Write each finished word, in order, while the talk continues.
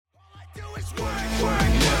Never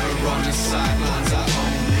on the sidelines, I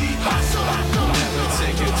only hustle. Never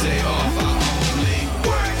take a day off, I only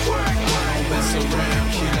work. I don't mess around,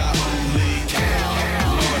 kid, I only kill.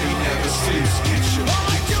 Lordy never sleeps, get your all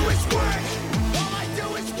I do is work. All I do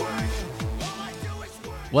is work. All I do is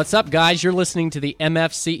work. What's up, guys? You're listening to the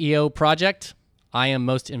MFCEO Project. I am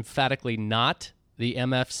most emphatically not the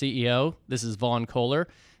MFCEO. This is Vaughn Kohler,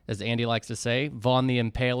 as Andy likes to say, Vaughn the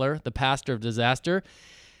Impaler, the pastor of disaster.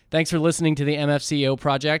 Thanks for listening to the MFCEO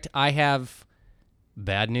Project. I have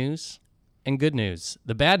bad news and good news.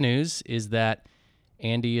 The bad news is that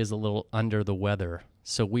Andy is a little under the weather,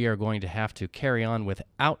 so we are going to have to carry on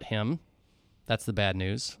without him. That's the bad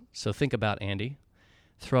news. So think about Andy.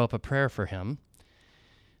 Throw up a prayer for him.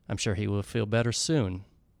 I'm sure he will feel better soon.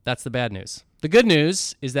 That's the bad news. The good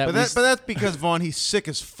news is that But that's because, Vaughn, he's sick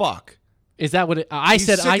as fuck. Is that what He's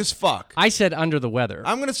sick as fuck. I said under the weather.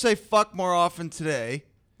 I'm going to say fuck more often today.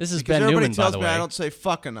 This is because Ben everybody Newman, by tells the me way. I don't say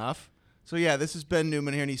fuck enough. So, yeah, this is Ben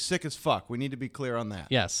Newman here, and he's sick as fuck. We need to be clear on that.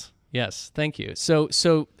 Yes, thank you. So,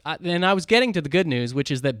 and I was getting to the good news, which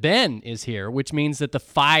is that Ben is here, which means that the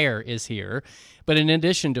fire is here. But in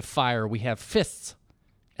addition to fire, we have fists,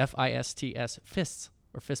 F-I-S-T-S, fists,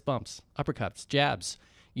 or fist bumps, uppercuts, jabs,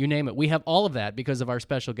 you name it. We have all of that because of our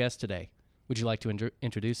special guest today. Would you like to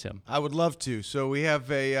introduce him? I would love to. So we have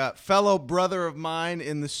a fellow brother of mine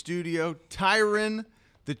in the studio, Tyron,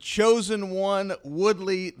 the chosen one,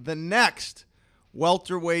 Woodley, the next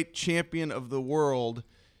welterweight champion of the world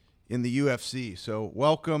in the UFC. So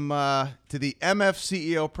welcome to the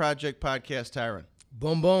MFCEO Project podcast, Tyron.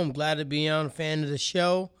 Boom, boom. Glad to be on, a fan of the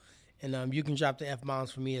show. And you can drop the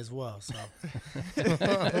F-bombs for me as well. So,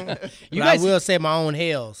 I will say my own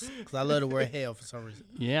hells because I love the word hell for some reason.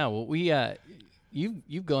 Yeah, well,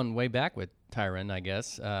 you've gone way back with Tyron, I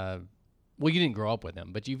guess. Well, you didn't grow up with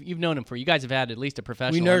him, but you've known him you guys have had at least a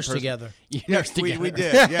professional. We nursed together. You nursed together. We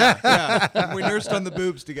did, yeah. We nursed on the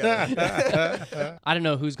boobs together. I don't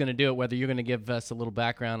know who's going to do it, whether you're going to give us a little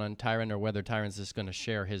background on Tyron or whether Tyron's just going to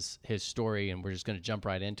share his story and we're just going to jump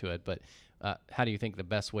right into it. But how do you think the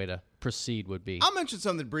best way to proceed would be? I'll mention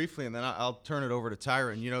something briefly, and then I'll turn it over to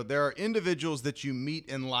Tyron. You know, there are individuals that you meet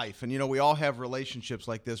in life, and, you know, we all have relationships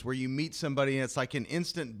like this where you meet somebody and it's like an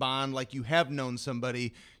instant bond, like you have known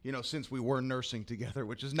somebody, you know, since we were nursing together,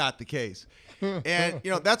 which is not the case. And, you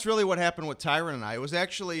know, that's really what happened with Tyron and I. It was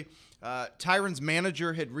actually Tyron's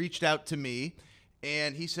manager had reached out to me,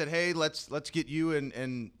 and he said, hey, let's get you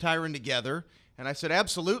and Tyron together. And I said,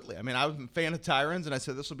 absolutely. I mean, I was a fan of Tyron's, and I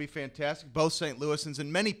said, this will be fantastic. Both St. Louisans,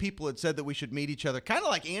 and many people had said that we should meet each other, kind of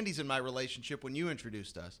like Andy's in my relationship when you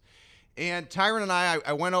introduced us. And Tyron and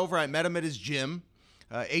I went over. I met him at his gym,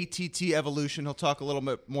 ATT Evolution. He'll talk a little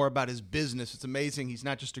bit more about his business. It's amazing. He's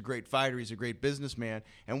not just a great fighter. He's a great businessman.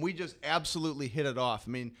 And we just absolutely hit it off. I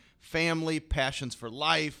mean, family, passions for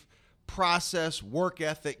life, process, work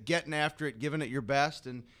ethic, getting after it, giving it your best.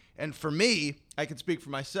 And for me, I can speak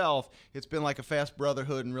for myself, it's been like a fast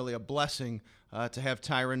brotherhood and really a blessing to have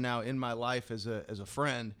Tyron now in my life as a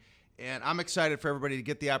friend. And I'm excited for everybody to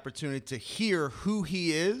get the opportunity to hear who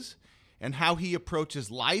he is and how he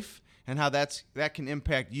approaches life and how that can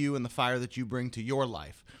impact you and the fire that you bring to your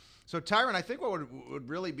life. So, Tyron, I think what would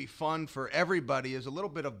really be fun for everybody is a little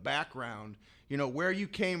bit of background, you know, where you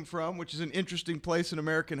came from, which is an interesting place in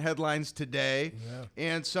American headlines today,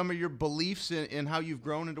 and some of your beliefs in how you've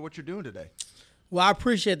grown into what you're doing today. Well, I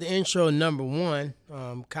appreciate the intro, number one.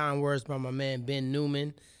 Kind words by my man, Ben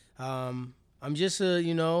Newman. I'm just a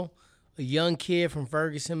young kid from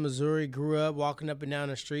Ferguson, Missouri, grew up walking up and down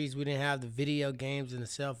the streets. We didn't have the video games and the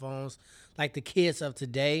cell phones like the kids of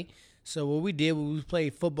today. So what we did, we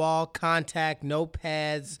played football, contact, no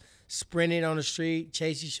pads, sprinted on the street,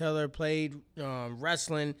 chased each other, played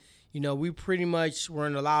wrestling. You know, we pretty much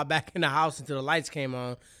weren't allowed back in the house until the lights came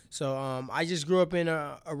on. So I just grew up in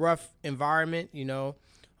a rough environment, you know.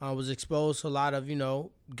 I was exposed to a lot of, you know,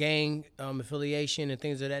 gang affiliation and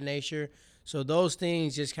things of that nature. So those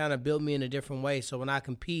things just kind of built me in a different way. So when I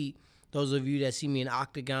compete, those of you that see me in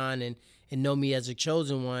Octagon and know me as a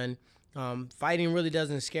chosen one, fighting really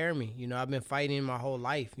doesn't scare me. You know, I've been fighting my whole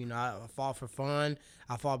life. You know, I fought for fun.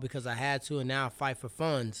 I fought because I had to, and now I fight for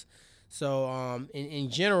funds. So in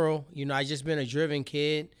general, you know, I just been a driven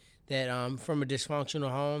kid that from a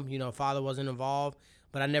dysfunctional home. You know, father wasn't involved,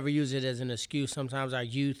 but I never use it as an excuse. Sometimes our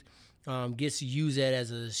youth gets to use that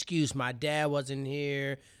as an excuse. My dad wasn't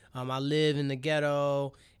here. I live in the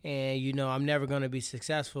ghetto, and, you know, I'm never going to be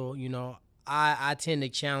successful. You know, I tend to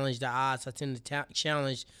challenge the odds. I tend to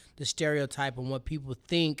challenge the stereotype on what people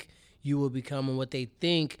think you will become and what they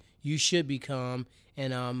think you should become.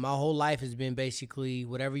 And my whole life has been basically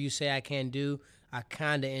whatever you say I can do, I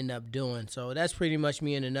kind of end up doing. So that's pretty much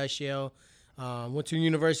me in a nutshell. Went to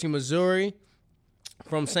University of Missouri.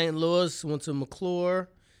 From St. Louis, went to McClure.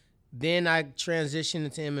 Then I transitioned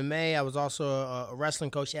into MMA. I was also a wrestling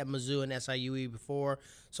coach at Mizzou and SIUE before.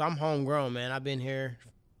 So I'm homegrown, man. I've been here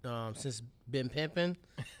since been pimping.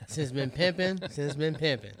 So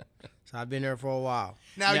I've been there for a while.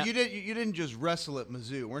 Now you didn't just wrestle at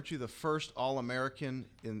Mizzou. Weren't you the first All-American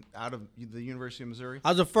out of the University of Missouri? I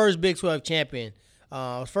was the first Big 12 champion.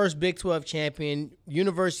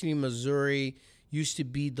 University of Missouri used to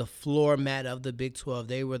be the floor mat of the Big 12.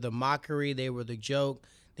 They were the mockery. They were the joke.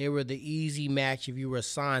 They were the easy match if you were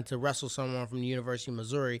assigned to wrestle someone from the University of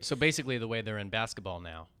Missouri. So basically the way they're in basketball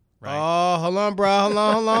now, right? Oh, hold on, bro. Hold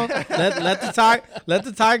on. let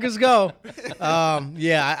the Tigers go.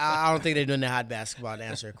 I don't think they're doing that hot basketball to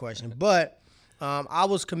answer your question. But I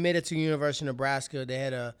was committed to University of Nebraska. They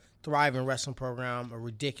had a thriving wrestling program, a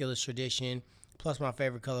ridiculous tradition. Plus, my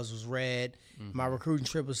favorite colors was red. Mm-hmm. My recruiting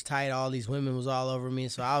trip was tight. All these women was all over me.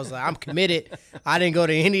 So I was like, I'm committed. I didn't go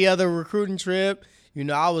to any other recruiting trip.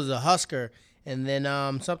 I was a Husker. And then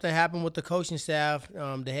something happened with the coaching staff.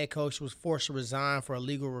 The head coach was forced to resign for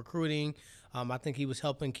illegal recruiting. I think he was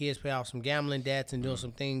helping kids pay off some gambling debts and doing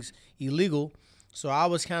some things illegal. So I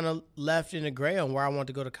was kind of left in the gray on where I wanted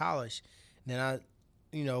to go to college. Then I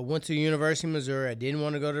went to the University of Missouri. I didn't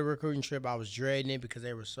want to go to the recruiting trip. I was dreading it because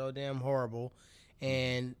they were so damn horrible.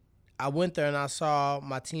 And I went there and I saw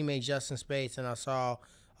my teammate Justin Spates and I saw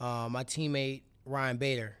my teammate Ryan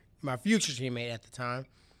Bader, my future teammate at the time.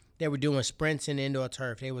 They were doing sprints in indoor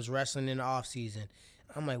turf. They was wrestling in the off season.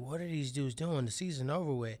 I'm like, what are these dudes doing? The season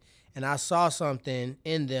over with. And I saw something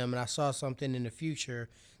in them and I saw something in the future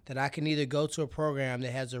that I can either go to a program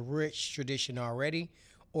that has a rich tradition already,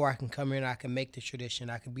 or I can come here and I can make the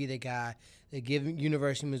tradition. I can be the guy that give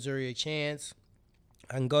University of Missouri a chance.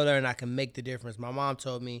 I can go there and I can make the difference. My mom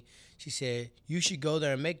told me, she said, you should go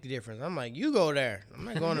there and make the difference. I'm like, you go there. I'm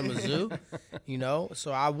not going to Mizzou,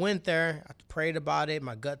 So I went there. I prayed about it.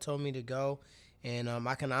 My gut told me to go. And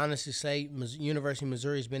I can honestly say University of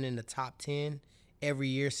Missouri has been in the top 10 every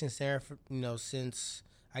year since there, since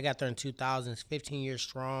I got there in 2000. It's 15 years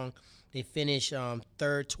strong. They finished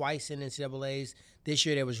third twice in NCAAs. This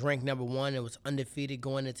year they was ranked number 1. It was undefeated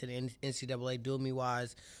going into the NCAA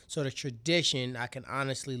dual-me-wise. So the tradition, I can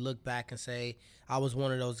honestly look back and say I was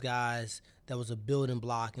one of those guys that was a building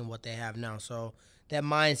block in what they have now. So that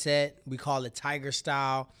mindset, we call it Tiger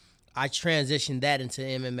style. I transitioned that into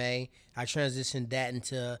MMA. I transitioned that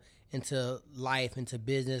into life, into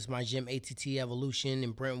business, my gym ATT Evolution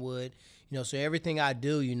in Brentwood. So everything I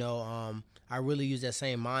do, I really use that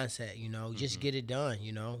same mindset, just get it done,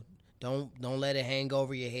 Don't let it hang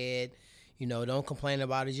over your head. Don't complain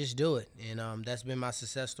about it. Just do it. And that's been my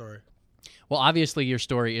success story. Well, obviously your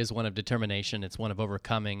story is one of determination. It's one of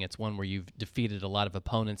overcoming. It's one where you've defeated a lot of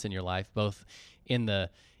opponents in your life, both in the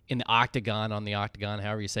octagon, on the octagon,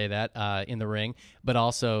 however you say that, in the ring, but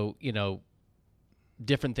also,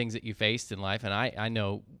 different things that you faced in life. And I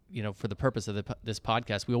know, for the purpose of this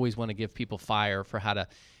podcast, we always want to give people fire for how to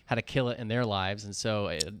kill it in their lives. And so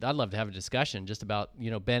I'd love to have a discussion just about,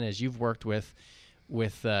 Ben, as you've worked with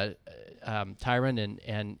Tyron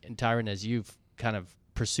and Tyron, as you've kind of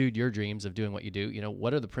pursued your dreams of doing what you do,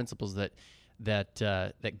 what are the principles that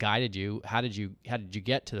guided you? How did you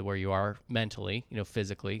get to where you are mentally,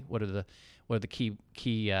 physically? What are the key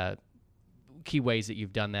ways that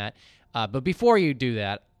you've done that? But before you do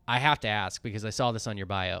that, I have to ask, because I saw this on your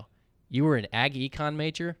bio, you were an ag econ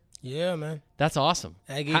major? Yeah, man. That's awesome.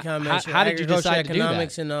 Ag econ major. How did you decide to do that?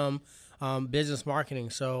 Economics and business marketing.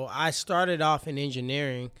 So I started off in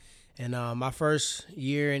engineering, and my first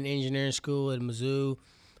year in engineering school at Mizzou,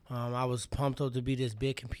 I was pumped up to be this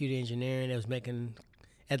big computer engineer, and it was making,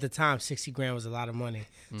 at the time, $60,000 was a lot of money.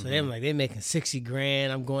 Mm-hmm. So they were like, they're making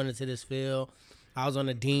 $60,000. I'm going into this field. I was on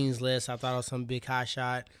the dean's list. I thought I was some big hot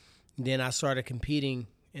shot. Then I started competing,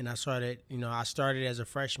 and I started as a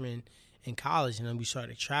freshman in college, and then we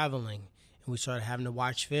started traveling, and we started having to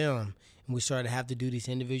watch film, and we started to have to do these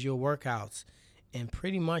individual workouts. And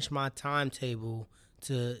pretty much my timetable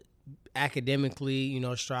to academically,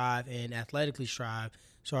 strive and athletically strive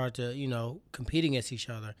started to, compete against each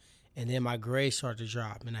other. And then my grades started to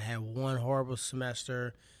drop, and I had one horrible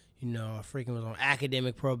semester. I freaking was on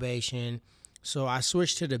academic probation. So I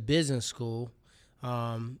switched to the business school.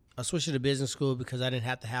 Because I didn't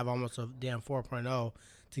have to have almost a damn 4.0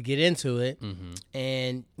 to get into it. Mm-hmm.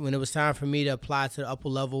 And when it was time for me to apply to the upper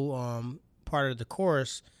level part of the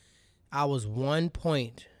course, I was 1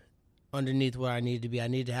 point underneath where I needed to be. I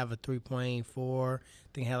needed to have a 3.4. I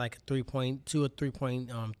think I had like a 3.2 or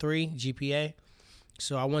 3.3 GPA.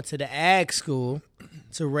 So I went to the ag school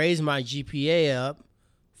to raise my GPA up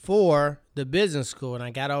for the business school, and I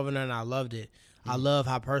got over there and I loved it. I love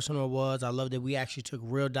how personal it was. I love that we actually took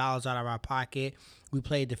real dollars out of our pocket. We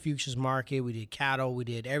played the futures market. We did cattle. We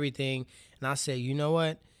did everything. And I said, you know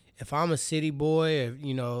what? If I'm a city boy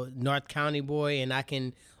or, North County boy, and I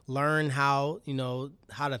can learn how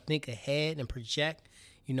to think ahead and project,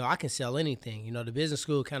 I can sell anything. The business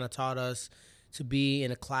school kind of taught us to be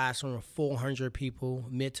in a classroom of 400 people,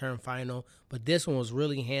 midterm final. But this one was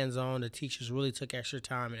really hands-on. The teachers really took extra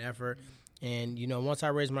time and effort. And, once I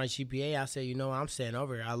raised my GPA, I said, I'm staying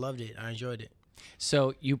over here. I loved it. I enjoyed it.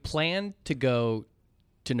 So you planned to go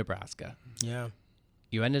to Nebraska. Yeah.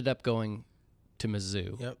 You ended up going to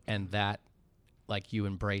Mizzou. Yep. And that, you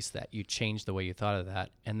embraced that. You changed the way you thought of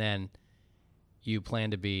that. And then you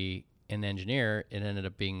planned to be an engineer. It ended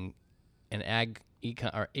up being an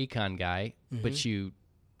econ guy, but you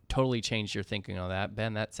totally changed your thinking on that.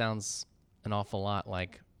 Ben, that sounds an awful lot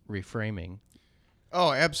like reframing.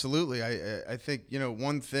 Oh, absolutely. I think,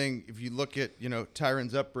 one thing, if you look at,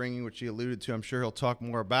 Tyron's upbringing, which he alluded to, I'm sure he'll talk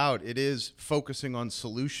more about, it is focusing on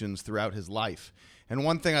solutions throughout his life. And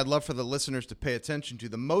one thing I'd love for the listeners to pay attention to,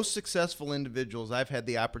 the most successful individuals I've had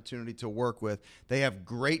the opportunity to work with, they have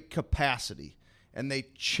great capacity, and they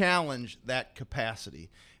challenge that capacity.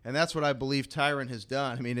 And that's what I believe Tyron has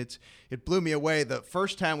done. I mean, it blew me away. The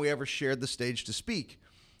first time we ever shared the stage to speak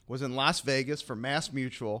was in Las Vegas for Mass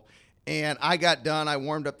Mutual. And I got done. I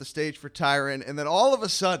warmed up the stage for Tyron. And then all of a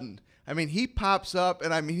sudden, he pops up,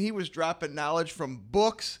 and he was dropping knowledge from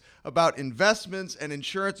books about investments and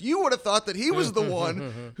insurance. You would have thought that he was the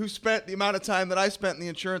one who spent the amount of time that I spent in the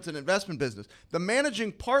insurance and investment business. The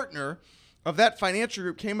managing partner of that financial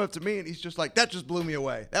group came up to me, and he's just like, that just blew me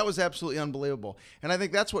away. That was absolutely unbelievable. And I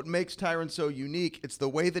think that's what makes Tyron so unique. It's the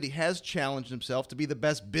way that he has challenged himself to be the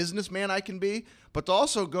best businessman I can be, but to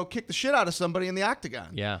also go kick the shit out of somebody in the Octagon.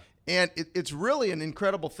 Yeah. And it's really an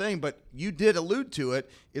incredible thing, but you did allude to it.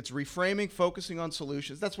 It's reframing, focusing on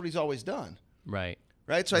solutions. That's what he's always done. Right.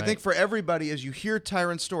 Right? So I think for everybody, as you hear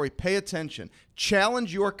Tyron's story, pay attention.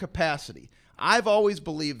 Challenge your capacity. I've always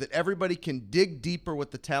believed that everybody can dig deeper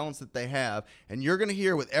with the talents that they have, and you're going to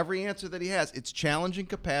hear with every answer that he has, it's challenging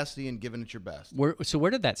capacity and giving it your best. So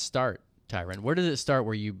where did that start, Tyron? Where did it start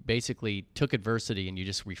where you basically took adversity and you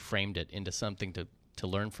just reframed it into something to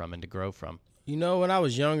learn from and to grow from? When I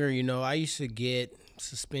was younger, I used to get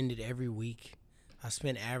suspended every week. I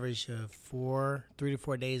spent average of 3 or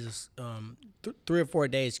 4 days,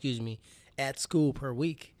 at school per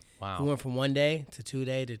week. Wow. We went from 1 day to 2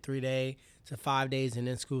 day to 3 day to 5 days and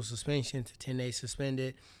then school suspension to 10 days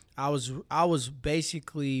suspended. I was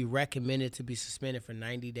basically recommended to be suspended for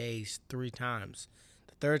 90 days 3 times.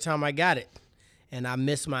 The third time I got it, and I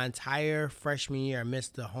missed my entire freshman year. I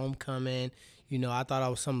missed the homecoming. I thought I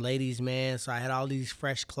was some ladies' man, so I had all these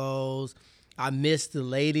fresh clothes. I missed the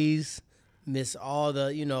ladies, missed all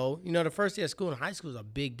the, the first day of school in high school is a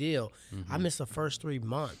big deal. I missed the first 3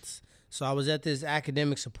 months. So I was at this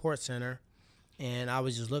academic support center, and I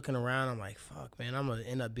was just looking around. I'm like, fuck, man, I'm going to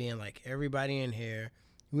end up being like everybody in here.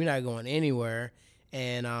 We're not going anywhere.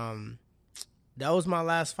 And that was my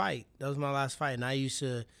last fight. And I used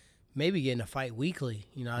to maybe get in a fight weekly.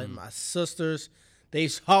 My sisters, they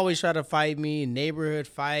always try to fight me, neighborhood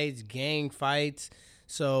fights, gang fights.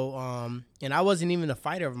 So, and I wasn't even a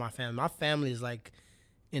fighter of my family. My family is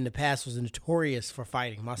in the past was notorious for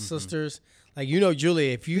fighting. My sisters,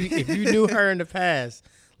 Julia, if you knew her in the past,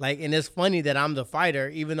 and it's funny that I'm the fighter,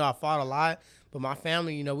 even though I fought a lot. But my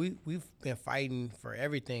family, we've been fighting for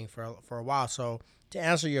everything for a while. So to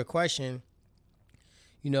answer your question,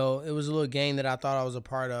 it was a little gang that I thought I was a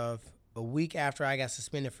part of. A week after I got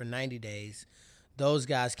suspended for 90 days, those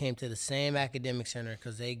guys came to the same academic center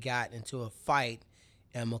because they got into a fight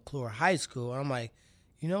at McClure High School. And I'm like,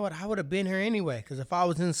 you know what? I would have been here anyway, because if I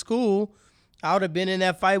was in school, I would have been in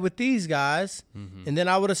that fight with these guys, and then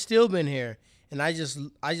I would have still been here. And I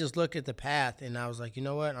just looked at the path, and I was like, you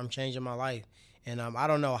know what? I'm changing my life. And I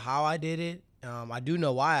don't know how I did it. I do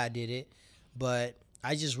know why I did it, but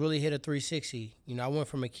I just really hit a 360. I went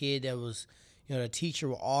from a kid that was, the teacher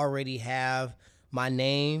would already have my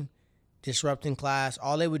name, disrupting class.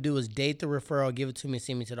 All they would do is date the referral, give it to me, and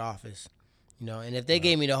send me to the office. And if they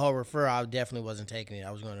gave me the whole referral, I definitely wasn't taking it.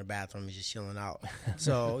 I was going to the bathroom and just chilling out.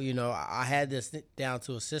 So, I had this down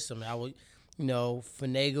to a system. I would,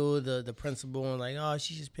 finagle the principal and like, oh,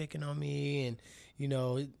 she's just picking on me, and,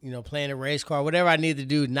 playing a race car, whatever I needed to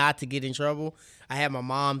do not to get in trouble. I had my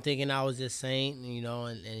mom thinking I was this saint,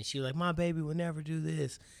 and she was like, my baby would never do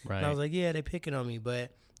this. Right. And I was like, yeah, they're picking on me.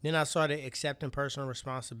 But then I started accepting personal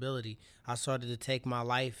responsibility. I started to take my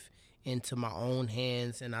life into my own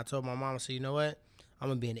hands. And I told my mom, I said, you know what? I'm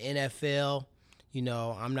going to be in the NFL. You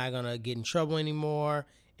know, I'm not going to get in trouble anymore.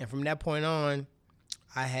 And from that point on,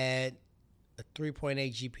 I had a 3.8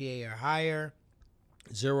 GPA or higher,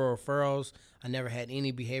 0 referrals. I never had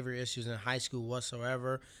any behavior issues in high school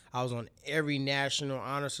whatsoever. I was on every National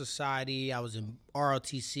Honor Society. I was in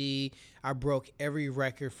ROTC. I broke every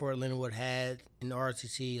record Fort Leonard Wood had in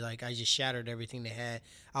ROTC. Like, I just shattered everything they had.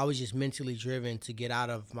 I was just mentally driven to get out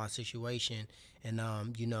of my situation. And,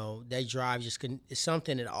 you know, that drive just couldn't, it's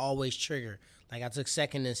something that always triggered. Like, I took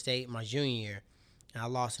second in state my junior year, and I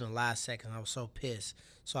lost in the last second. I was so pissed.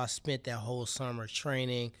 So I spent that whole summer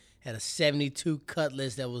training, had a 72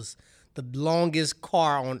 Cutlass that was the longest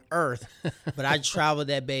car on earth. But I traveled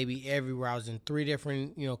that baby everywhere. I was in 3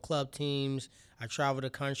 different, you know, club teams. I traveled the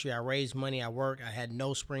country. I raised money. I worked. I had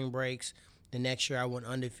no spring breaks. The next year I went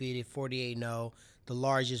undefeated, 48-0, the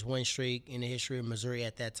largest win streak in the history of Missouri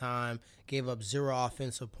at that time. Gave up 0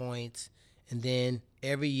 offensive points. And then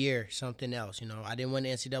every year, something else. You know, I didn't win the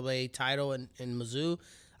NCAA title in Mizzou.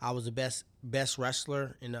 I was the best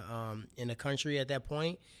wrestler in the country at that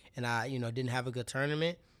point, and I, you know, didn't have a good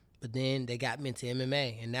tournament. But then they got me into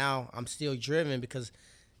MMA, and now I'm still driven because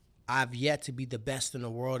I've yet to be the best in the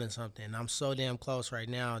world in something. And I'm so damn close right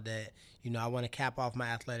now that, you know, I want to cap off my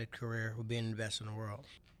athletic career with being the best in the world.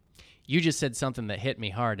 You just said something that hit me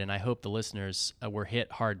hard, and I hope the listeners were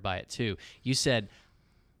hit hard by it too. You said,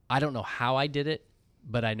 I don't know how I did it,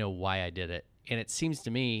 but I know why I did it. And it seems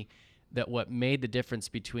to me that what made the difference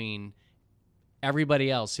between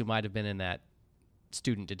everybody else who might have been in that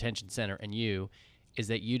student detention center and you is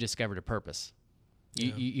that you discovered a purpose.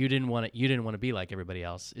 Yeah. You didn't want to be like everybody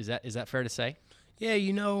else. Is that fair to say? Yeah,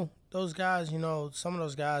 you know, those guys, you know, some of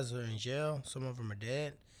those guys are in jail. Some of them are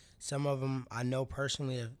dead. Some of them I know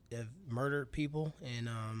personally have murdered people, and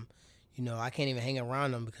you know, I can't even hang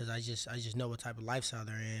around them because I just know what type of lifestyle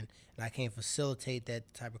they're in, and I can't facilitate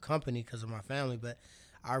that type of company because of my family. But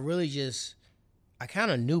I really I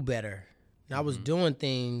kind of knew better. And I was doing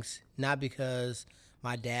things not because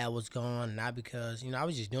my dad was gone, not because, you know, I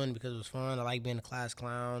was just doing it because it was fun. I like being a class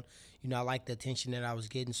clown. You know, I liked the attention that I was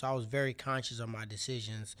getting. So I was very conscious of my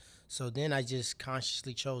decisions. So then I just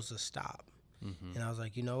consciously chose to stop. Mm-hmm. And I was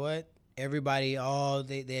like, you know what? Everybody,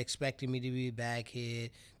 they expected me to be a bad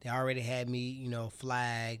kid. They already had me, you know,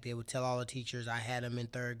 flagged. They would tell all the teachers I had him in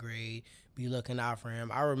 3rd grade, be looking out for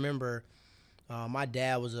him. I remember my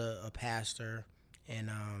dad was a pastor,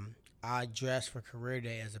 and I dressed for career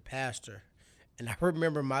day as a pastor. And I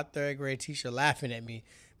remember my 3rd grade teacher laughing at me,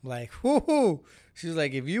 like, whoo-hoo. She was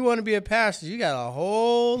like, if you want to be a pastor, you got a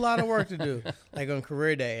whole lot of work to do, like on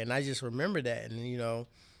career day. And I just remember that. And, you know,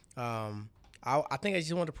 I think I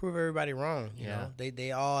just wanted to prove everybody wrong. You know,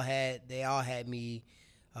 they all had me.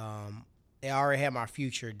 They already had my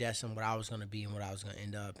future destined, what I was going to be and what I was going to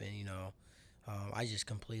end up. And, you know, I just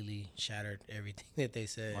completely shattered everything that they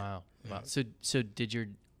said. Wow. Wow. So did your,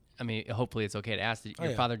 I mean, hopefully it's okay to ask, did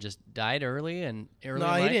your father just died early in No,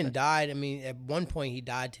 life? He didn't die. I mean, at one point he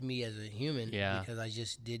died to me as a human because I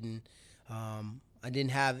just didn't, I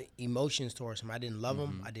didn't have emotions towards him. I didn't love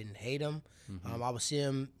him. I didn't hate him. I would see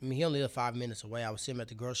him. I mean, he only lived 5 minutes away. I would see him at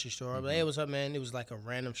the grocery store. But hey, what's up, man? It was like a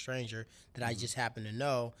random stranger that I just happened to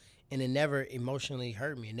know, and it never emotionally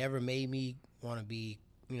hurt me. It never made me want to be,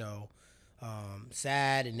 you know,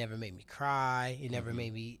 sad. It never made me cry. It never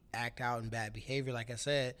made me act out in bad behavior. Like I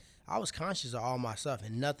said, I was conscious of all my stuff,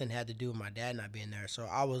 and nothing had to do with my dad not being there. So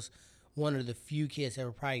I was one of the few kids that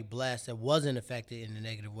were probably blessed that wasn't affected in a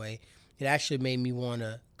negative way. It actually made me want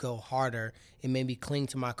to go harder. It made me cling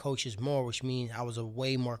to my coaches more, which means I was a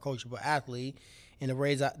way more coachable athlete. And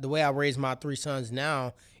the way I raise my 3 sons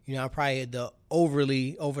now, you know, I'm probably the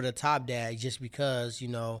overly over-the-top dad just because, you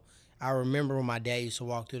know, I remember when my dad used to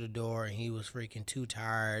walk through the door and he was freaking too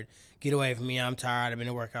tired. Get away from me. I'm tired. I've been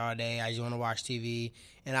to work all day. I just want to watch TV.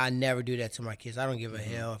 And I never do that to my kids. I don't give a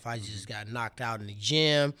hell if I just got knocked out in the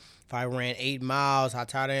gym, if I ran 8 miles, how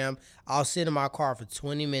tired I am. I'll sit in my car for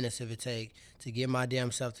 20 minutes if it takes to get my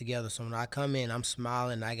damn self together. So when I come in, I'm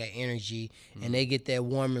smiling, I got energy, and they get that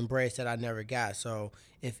warm embrace that I never got. So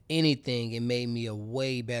if anything, it made me a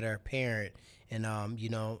way better parent. And, you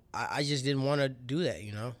know, I just didn't want to do that,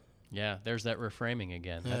 you know. Yeah, there's that reframing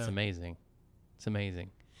again. That's amazing. It's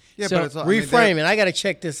amazing. Yeah, so, but it's reframing. I got to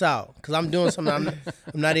check this out because I'm doing something I'm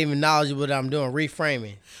not even knowledgeable that I'm doing.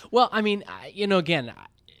 Reframing. Well, I mean, you know, again,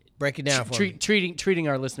 break it down for me. Treating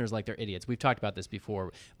our listeners like they're idiots. We've talked about this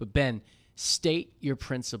before, but Ben, state your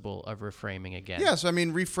principle of reframing again. Yes, I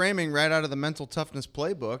mean, reframing right out of the mental toughness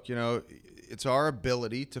playbook. You know, it's our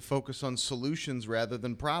ability to focus on solutions rather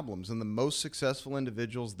than problems, and the most successful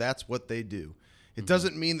individuals, that's what they do. It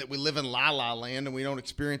doesn't mean that we live in la-la land and we don't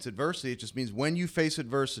experience adversity. It just means when you face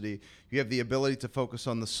adversity, you have the ability to focus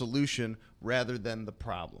on the solution rather than the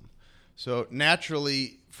problem. So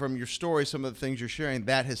naturally, from your story, some of the things you're sharing,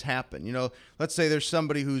 that has happened. You know, let's say there's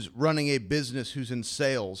somebody who's running a business, who's in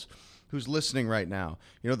sales, who's listening right now.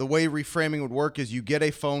 You know, the way reframing would work is you get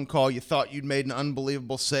a phone call, you thought you'd made an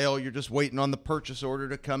unbelievable sale, you're just waiting on the purchase order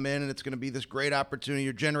to come in, and it's going to be this great opportunity,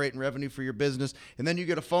 you're generating revenue for your business, and then you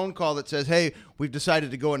get a phone call that says, hey, we've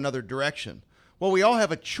decided to go another direction. Well, we all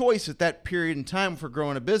have a choice at that period in time for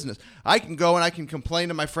growing a business. I can go and I can complain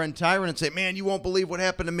to my friend Tyron and say, man, you won't believe what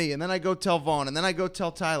happened to me, and then I go tell Vaughn, and then I go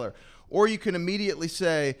tell Tyler. Or you can immediately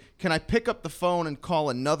say, can I pick up the phone and call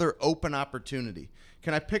another open opportunity?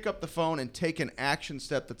 Can I pick up the phone and take an action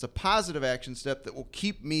step that's a positive action step that will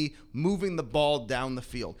keep me moving the ball down the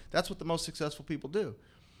field? That's what the most successful people do.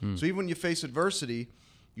 So even when you face adversity,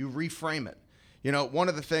 you reframe it. You know, one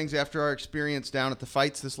of the things after our experience down at the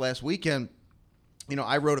fights this last weekend, you know,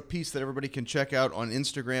 I wrote a piece that everybody can check out on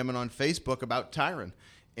Instagram and on Facebook about Tyron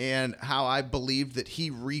and how I believed that he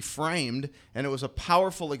reframed, and it was a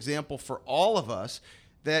powerful example for all of us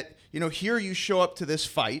that, you know, here you show up to this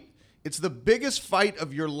fight. It's the biggest fight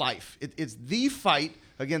of your life. It's the fight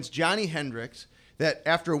against Johnny Hendricks that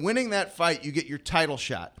after winning that fight, you get your title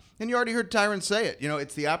shot. And you already heard Tyron say it. You know,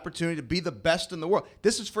 it's the opportunity to be the best in the world.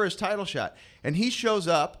 This is for his title shot. And he shows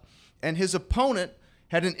up, and his opponent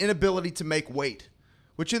had an inability to make weight,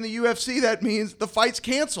 which in the UFC, that means the fight's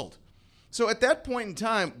canceled. So at that point in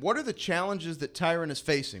time, what are the challenges that Tyron is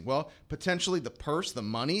facing? Well, potentially the purse, the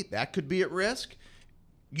money, that could be at risk.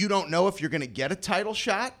 You don't know if you're going to get a title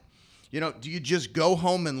shot. You know, do you just go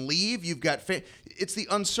home and leave? You've got it's the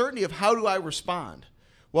uncertainty of how do I respond?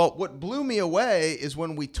 Well, what blew me away is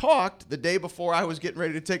when we talked the day before I was getting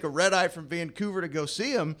ready to take a red eye from Vancouver to go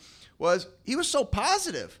see him, was he was so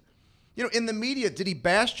positive. You know, in the media, did he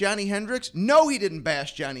bash Johnny Hendricks? No, he didn't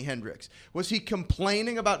bash Johnny Hendricks. Was he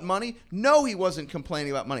complaining about money? No, he wasn't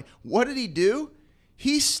complaining about money. What did he do?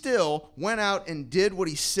 He still went out and did what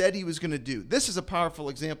he said he was going to do. This is a powerful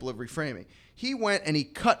example of reframing. He went and he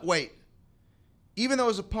cut weight. Even though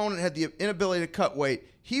his opponent had the inability to cut weight,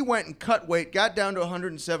 he went and cut weight, got down to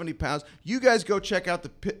 170 pounds. You guys go check out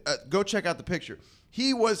the picture.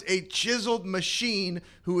 He was a chiseled machine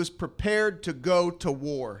who was prepared to go to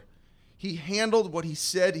war. He handled what he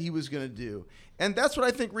said he was going to do. And that's what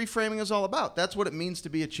I think reframing is all about. That's what it means to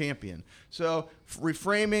be a champion. So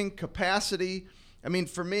reframing, capacity. I mean,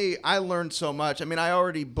 for me, I learned so much. I mean, I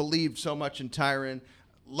already believed so much in Tyron,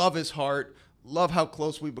 love his heart, love how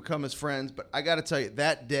close we become as friends. But I got to tell you,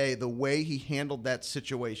 that day, the way he handled that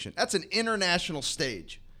situation, that's an international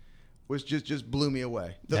stage, was just blew me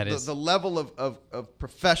away. The level of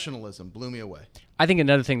professionalism blew me away. I think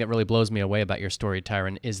another thing that really blows me away about your story,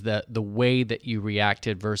 Tyron, is the way that you react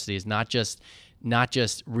to adversity is not just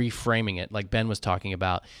reframing it like Ben was talking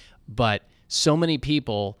about, but so many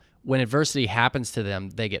people, when adversity happens to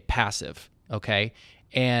them, they get passive, okay?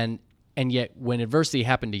 And yet when adversity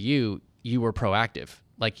happened to you, you were proactive.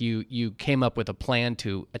 Like you came up with a plan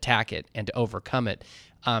to attack it and to overcome it.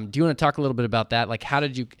 Do you want to talk a little bit about that? Like, how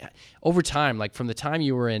did you, over time, like from the time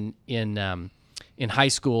you were in high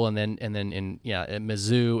school and then at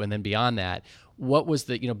Mizzou and then beyond that, what was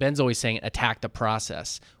the, Ben's always saying attack the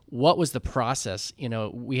process. What was the process?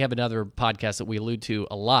 We have another podcast that we allude to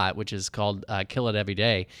a lot, which is called Kill It Every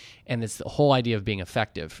Day. And it's the whole idea of being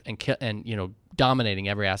effective and dominating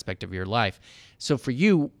every aspect of your life. So for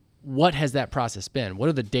you, what has that process been? What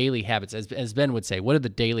are the daily habits, as Ben would say, what are the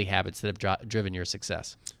daily habits that have driven your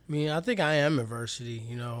success? I mean, I think I am adversity.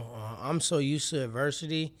 I'm so used to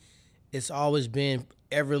adversity. It's always been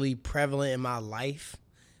everly prevalent in my life.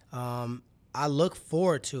 I look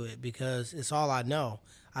forward to it because it's all I know.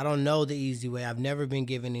 I don't know the easy way. I've never been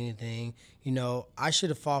given anything. I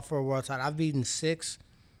should have fought for a world title. I've beaten 6,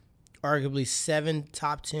 arguably 7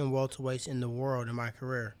 top 10 welterweights in the world in my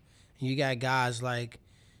career. And you got guys like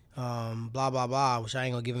blah blah blah, which I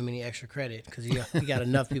ain't gonna give him any extra credit because he got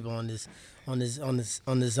enough people on this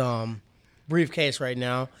briefcase right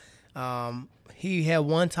now. He had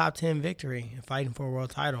 1 top 10 victory in fighting for a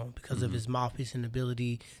world title because of his mouthpiece and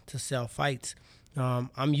ability to sell fights.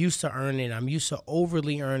 I'm used to earning it. I'm used to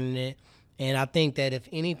overly earning it. And I think that if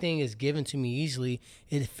anything is given to me easily,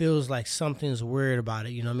 it feels like something's weird about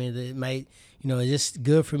it. You know what I mean? It might, it's just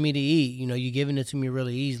good for me to eat. You're giving it to me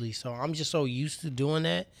really easily. So I'm just so used to doing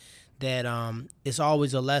that it's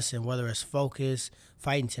always a lesson, whether it's focus,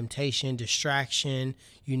 fighting temptation, distraction,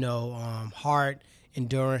 heart,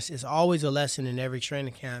 endurance. It's always a lesson in every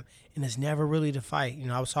training camp, and it's never really to fight.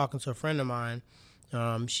 I was talking to a friend of mine.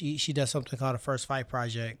 She does something called a First Fight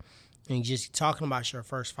Project, and just talking about your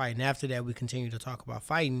first fight. And after that, we continue to talk about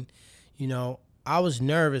fighting. I was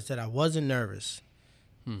nervous that I wasn't nervous.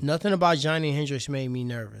 Nothing about Johnny Hendricks made me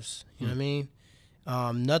nervous. You know what I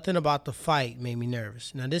mean? Nothing about the fight made me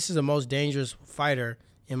nervous. Now, this is the most dangerous fighter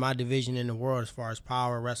in my division in the world as far as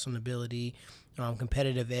power, wrestling ability,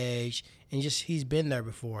 competitive edge, and just he's been there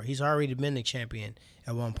before. He's already been the champion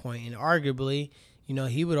at one point, and arguably,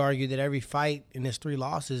 he would argue that every fight in his 3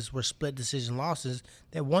 losses were split decision losses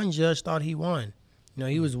that one judge thought he won.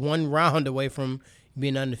 He was 1 round away from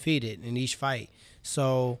being undefeated in each fight.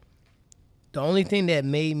 So the only thing that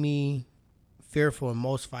made me fearful in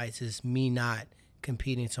most fights is me not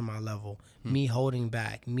competing to my level, me holding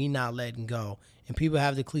back, me not letting go. And people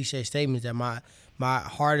have the cliche statements that my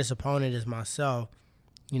hardest opponent is myself.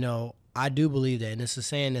 I do believe that. And it's a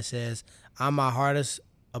saying that says, I'm my hardest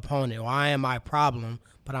opponent, or I am my problem,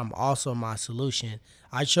 but I'm also my solution.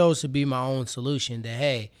 I chose to be my own solution, that,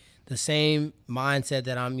 hey, the same mindset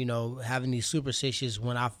that I'm, having these superstitions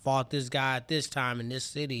when I fought this guy at this time in this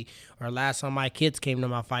city, or last time my kids came to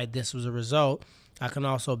my fight, this was a result. I can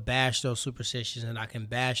also bash those superstitions, and I can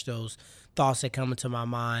bash those thoughts that come into my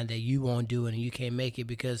mind that you won't do it and you can't make it,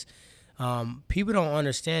 because people don't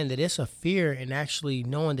understand that it's a fear in actually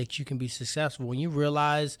knowing that you can be successful. When you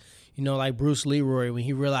realize, like Bruce Leroy, when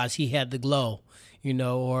he realized he had the glow,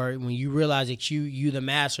 or when you realize that you the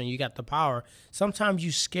master and you got the power, sometimes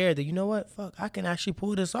you're scared that, fuck, I can actually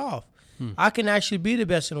pull this off. I can actually be the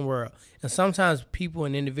best in the world. And sometimes people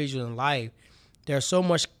and individuals in life, they're so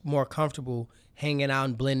much more comfortable hanging out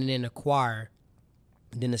and blending in a choir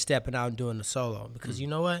than to stepping out and doing the solo. Because you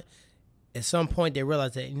know what? At some point they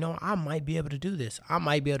realize that, I might be able to do this. I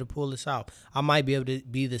might be able to pull this out. I might be able to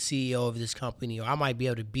be the CEO of this company, or I might be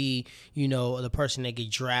able to be, the person that get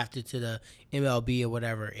drafted to the MLB or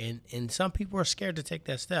whatever. And some people are scared to take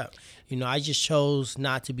that step. I just chose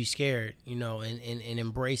not to be scared, and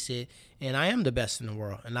embrace it. And I am the best in the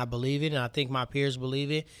world, and I believe it, and I think my peers believe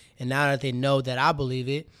it. And now that they know that I believe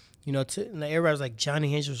it, everybody's like,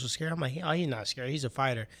 Johnny Hendricks was scared. I'm like, oh, he's not scared. He's a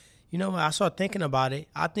fighter. I started thinking about it.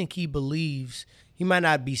 I think he believes, he might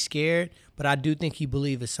not be scared, but I do think he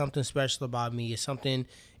believes it's something special about me.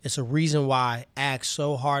 It's a reason why I act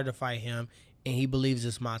so hard to fight him, and he believes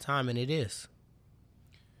it's my time, and it is.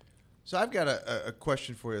 So I've got a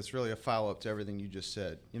question for you. It's really a follow-up to everything you just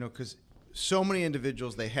said. Because so many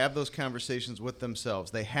individuals, they have those conversations with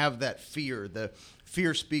themselves. They have that fear. The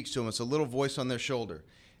fear speaks to them. It's a little voice on their shoulder.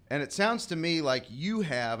 And it sounds to me like you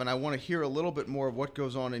have, and I want to hear a little bit more of what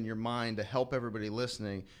goes on in your mind to help everybody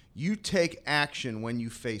listening. You take action when you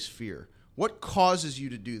face fear. What causes you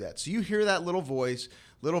to do that? So you hear that little voice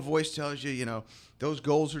tells you, those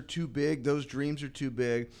goals are too big, those dreams are too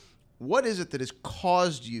big. What is it that has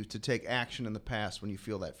caused you to take action in the past when you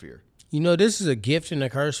feel that fear? This is a gift and a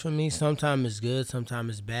curse for me. Sometimes it's good,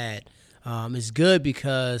 sometimes it's bad. It's good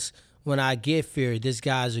because when I get fear, this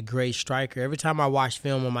guy's a great striker. Every time I watch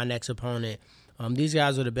film on my next opponent, these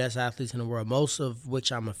guys are the best athletes in the world, most of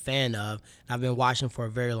which I'm a fan of. I've been watching for a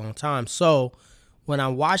very long time. So when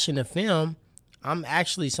I'm watching the film, I'm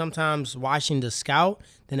actually sometimes watching the scout,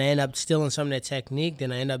 then I end up stealing some of their technique,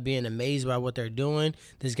 then I end up being amazed by what they're doing.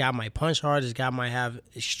 This guy might punch hard, this guy might have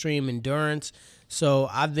extreme endurance. So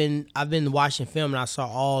I've been watching film, and I saw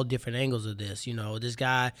all different angles of this. This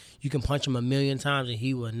guy, you can punch him 1,000,000 times and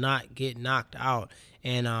he will not get knocked out.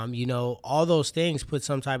 And all those things put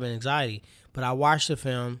some type of anxiety. But I watched the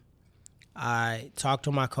film, I talked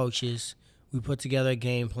to my coaches, we put together a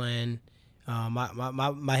game plan.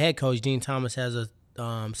 My head coach, Dean Thomas, has a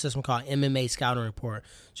system called MMA Scouting Report.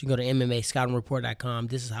 So you can go to MMAscoutingreport.com.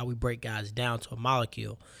 This is how we break guys down to a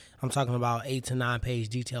molecule. I'm talking about 8 to 9 page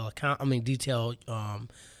detailed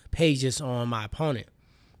pages on my opponent.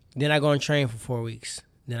 Then I go and train for 4 weeks.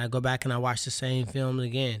 Then I go back and I watch the same film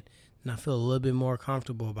again, and I feel a little bit more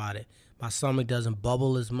comfortable about it. My stomach doesn't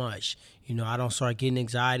bubble as much. I don't start getting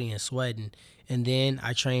anxiety and sweating. And then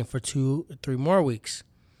I train for 2-3 more weeks.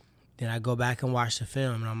 Then I go back and watch the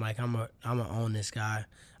film, and I'm like, I'm gonna own this guy.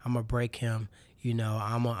 I'm gonna break him. I'm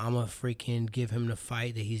gonna freaking give him the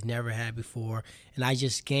fight that he's never had before. And I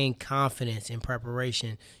just gain confidence in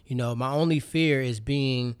preparation. My only fear is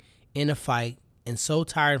being in a fight and so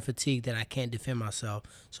tired and fatigued that I can't defend myself.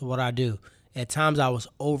 So what I do, at times I was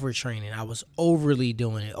overtraining. I was overly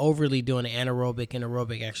doing anaerobic and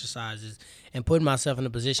aerobic exercises and putting myself in a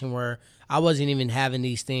position where I wasn't even having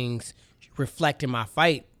these things reflect in my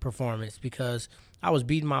fight performance because I was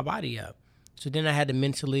beating my body up. So then I had to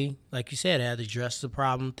mentally, like you said, I had to address the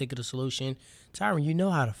problem, think of the solution. Tyron, you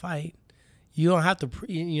know how to fight. You don't have to,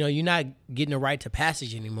 you're not getting a right to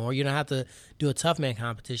passage anymore. You don't have to do a tough man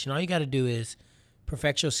competition. All you got to do is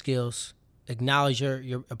perfect your skills, acknowledge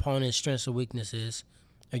your opponent's strengths and weaknesses,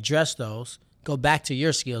 address those, go back to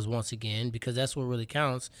your skills once again, because that's what really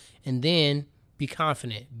counts, and then be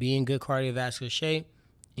confident, be in good cardiovascular shape,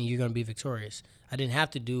 and you're going to be victorious. I didn't have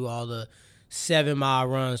to do all the 7-mile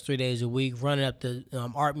runs 3 days a week, running up the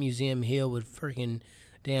art museum hill with freaking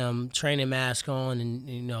damn training mask on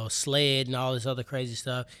and, sled and all this other crazy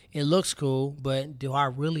stuff. It looks cool, but do I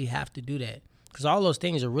really have to do that? Because all those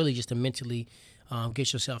things are really just to mentally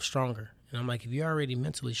get yourself stronger. And I'm like, if you're already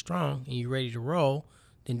mentally strong and you're ready to roll,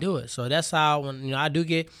 then do it. So that's how, when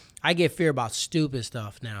I get fear about stupid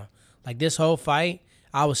stuff now. Like this whole fight,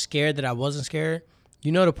 I was scared that I wasn't scared.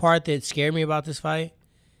 You know the part that scared me about this fight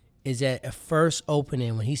is at first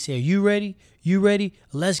opening when he said, "You ready? You ready?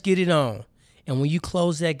 Let's get it on." And when you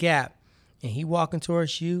close that gap and he walking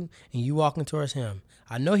towards you and you walking towards him,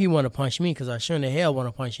 I know he want to punch me because I sure in the hell want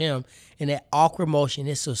to punch him. And that awkward motion,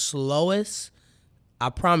 it's the slowest. I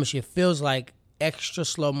promise you, it feels like extra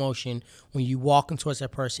slow motion when you walking towards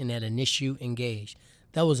that person that initial engage.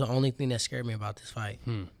 That was the only thing that scared me about this fight.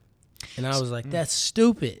 And I was like, that's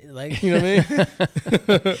stupid. Like, you know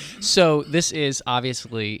what I mean? So this is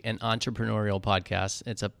obviously an entrepreneurial podcast.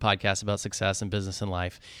 It's a podcast about success in business and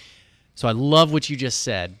life. So I love what you just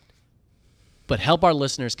said, but help our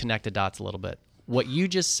listeners connect the dots a little bit. What you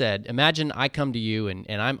just said, imagine I come to you and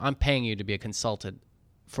I'm paying you to be a consultant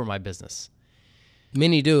for my business.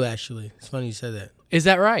 Many do, actually. It's funny you said that. Is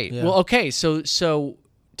that right? Yeah. Well, okay. So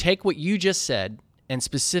take what you just said and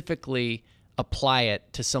specifically apply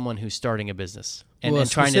it to someone who's starting a business and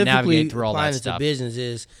trying to navigate through all that stuff. Applying it to business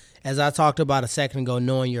is, as I talked about a second ago,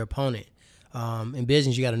 knowing your opponent. In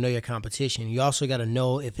business, you got to know your competition. You also got to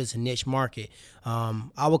know if it's a niche market.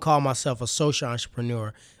 I would call myself a social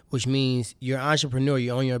entrepreneur, which means you're an entrepreneur,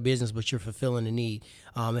 you own your business, but you're fulfilling a need.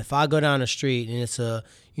 If I go down the street and it's a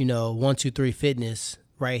 1, 2, 3 fitness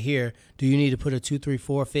right here, do you need to put a 2, 3,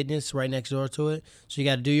 4 fitness right next door to it? So you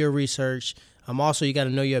got to do your research. Also, you got to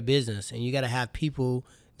know your business, and you got to have people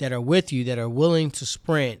that are with you that are willing to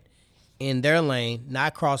sprint in their lane,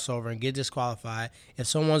 not crossover and get disqualified. If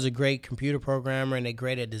someone's a great computer programmer and they're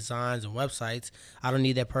great at designs and websites, I don't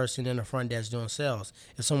need that person in the front desk doing sales.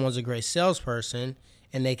 If someone's a great salesperson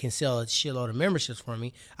and they can sell a shitload of memberships for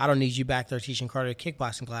me, I don't need you back there teaching cardio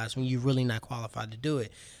kickboxing class when you're really not qualified to do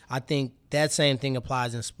it. I think that same thing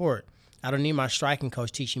applies in sport. I don't need my striking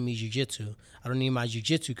coach teaching me jiu-jitsu. I don't need my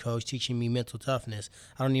jiu-jitsu coach teaching me mental toughness.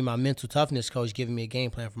 I don't need my mental toughness coach giving me a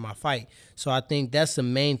game plan for my fight. So I think that's the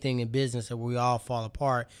main thing in business that we all fall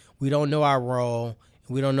apart. We don't know our role.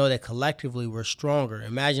 We don't know that collectively we're stronger.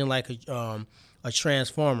 Imagine like a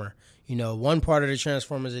transformer. One part of the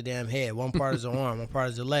transformer is a damn head. One part is the arm. One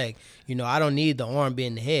part is the leg. I don't need the arm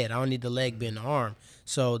being the head. I don't need the leg being the arm.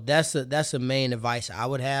 So that's the main advice I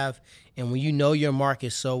would have. And when you know your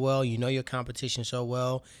market so well, you know your competition so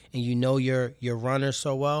well, and you know your runners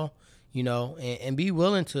so well, and be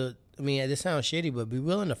willing to, this sounds shitty, but be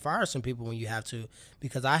willing to fire some people when you have to,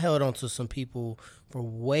 because I held on to some people for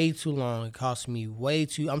way too long. It cost me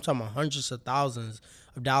I'm talking about hundreds of thousands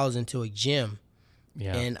of dollars into a gym.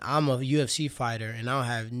 Yeah. And I'm a UFC fighter, and I don't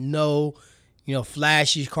have no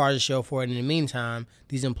flashy cars to show for it. In the meantime,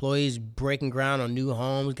 these employees breaking ground on new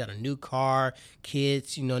homes, got a new car,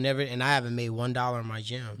 kids, never, and I haven't made $1 in my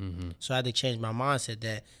gym. Mm-hmm. So I had to change my mindset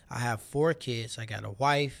that I have 4 kids, I got a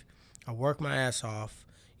wife, I work my ass off,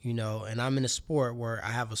 and I'm in a sport where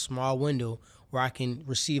I have a small window where I can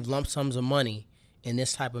receive lump sums of money in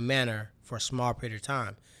this type of manner for a small period of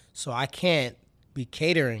time. So I can't be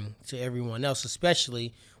catering to everyone else,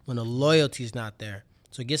 especially when the loyalty is not there.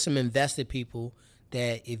 So get some invested people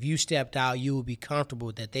that if you stepped out, you would be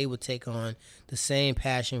comfortable that they would take on the same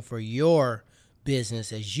passion for your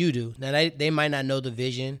business as you do. Now, they might not know the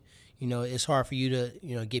vision. It's hard for you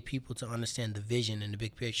to, get people to understand the vision and the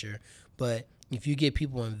big picture. But if you get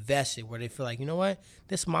people invested where they feel like, you know what,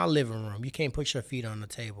 this is my living room. You can't put your feet on the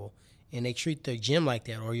table. And they treat their gym like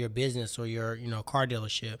that, or your business, or your, car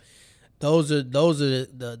dealership. Those are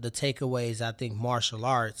the takeaways. I think martial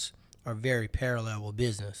arts are very parallel with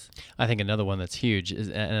business. I think another one that's huge is,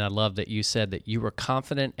 and I love that you said that you were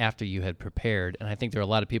confident after you had prepared. And I think there are a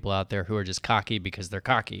lot of people out there who are just cocky because they're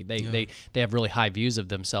cocky. They have really high views of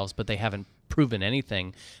themselves, but they haven't proven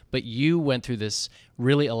anything. But you went through this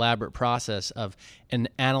really elaborate process of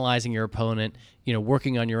analyzing your opponent,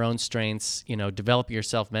 working on your own strengths, developing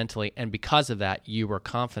yourself mentally, and because of that, you were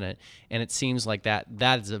confident. And it seems like that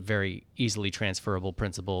is a very easily transferable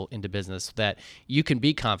principle into business, that you can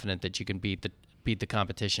be confident that you can beat beat the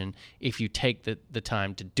competition if you take the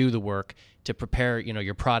time to do the work, to prepare,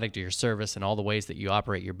 your product or your service and all the ways that you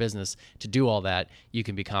operate your business. To do all that, you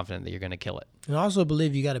can be confident that you're going to kill it. And I also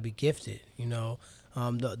believe you got to be gifted.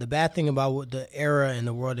 The bad thing about the era and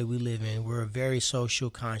the world that we live in, we're a very social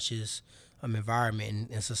conscious environment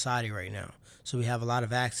in society right now. So we have a lot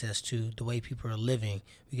of access to the way people are living.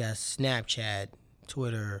 We got Snapchat,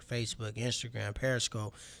 Twitter, Facebook, Instagram,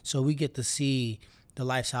 Periscope. So we get to see the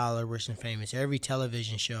lifestyle of rich and famous. Every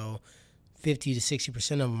television show, 50 to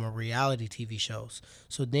 60% of them are reality TV shows.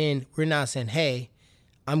 So then we're not saying, hey,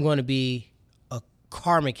 I'm going to be a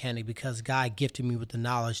car mechanic because God gifted me with the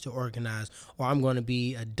knowledge to organize, or I'm going to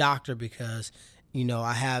be a doctor because,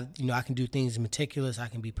 I can do things meticulous. I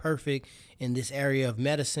can be perfect in this area of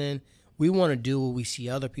medicine. We want to do what we see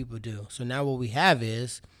other people do. So now what we have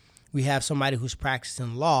is we have somebody who's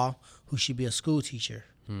practicing law who should be a school teacher.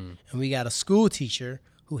 And we got a school teacher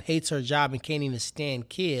who hates her job and can't even stand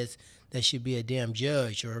kids that should be a damn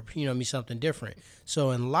judge or, be something different.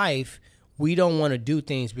 So in life, we don't want to do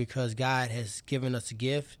things because God has given us a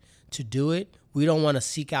gift to do it. We don't want to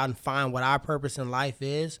seek out and find what our purpose in life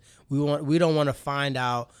is. We don't want to find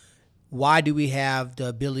out why do we have the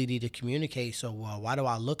ability to communicate so well? Why do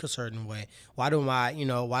I look a certain way? Why do I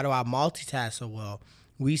multitask so well?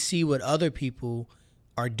 We see what other people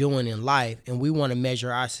are doing in life, and we want to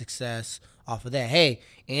measure our success off of that. Hey,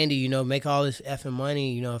 Andy, make all this effing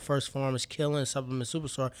money. First Farm is killing, supplement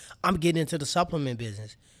superstore. I'm getting into the supplement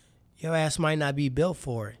business. Your ass might not be built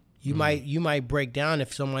for it. You might break down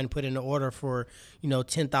if someone put in an order for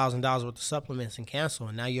 $10,000 worth of supplements and cancel,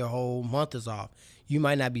 and now your whole month is off. You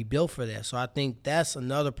might not be built for that. So I think that's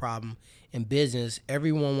another problem in business.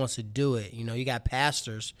 Everyone wants to do it. You got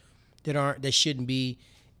pastors that shouldn't be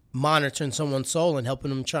monitoring someone's soul and helping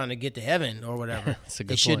them trying to get to heaven or whatever.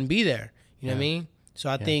 They shouldn't be there. You know what I mean? So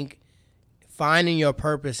I think finding your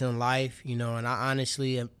purpose in life, and I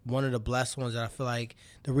honestly am one of the blessed ones that I feel like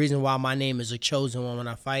the reason why my name is a chosen one when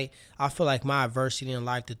I fight, I feel like my adversity in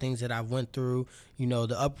life, the things that I've went through,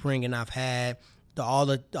 the upbringing I've had, all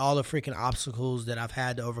the freaking obstacles that I've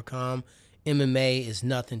had to overcome, MMA is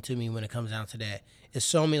nothing to me when it comes down to that. It's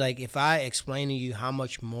so many, like if I explain to you how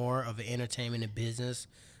much more of an entertainment and business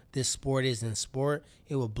this sport is in sport,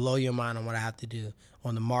 it will blow your mind on what I have to do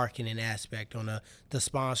on the marketing aspect, on the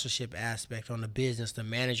sponsorship aspect, on the business, the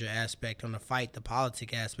manager aspect, on the fight, the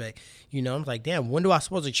politic aspect. I'm like, damn, when do I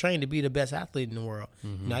supposed to train to be the best athlete in the world?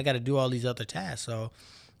 I got to do all these other tasks. So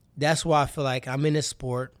that's why I feel like I'm in this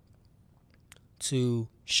sport to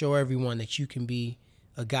show everyone that you can be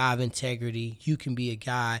a guy of integrity. You can be a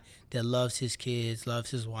guy that loves his kids, loves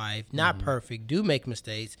his wife, not perfect, do make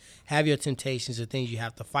mistakes, have your temptations and things you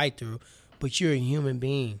have to fight through, but you're a human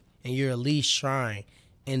being and you're at least trying.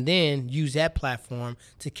 And then use that platform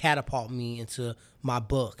to catapult me into my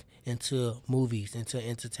book, into movies, into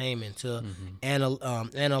entertainment, to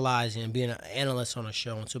analyzing and being an analyst on a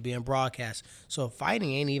show, and to being broadcast. So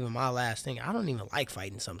fighting ain't even my last thing. I don't even like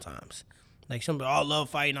fighting sometimes. Like somebody, I love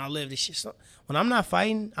fighting, I live this shit. So when I'm not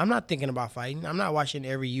fighting, I'm not thinking about fighting. I'm not watching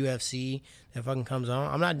every UFC that fucking comes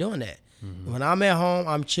on. I'm not doing that. When I'm at home,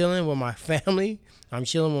 I'm chilling with my family. I'm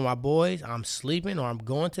chilling with my boys. I'm sleeping or I'm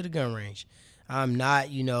going to the gun range. I'm not,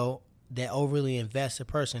 that overly invested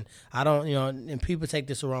person. I don't, and people take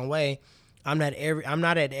this the wrong way. I'm not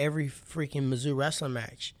at every freaking Mizzou wrestling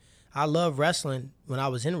match. I love wrestling when I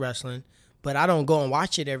was in wrestling, but I don't go and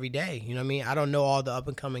watch it every day. You know what I mean? I don't know all the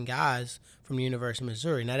up-and-coming guys from the University of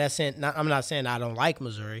Missouri. Now, I'm not saying I don't like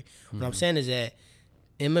Missouri. What I'm saying is that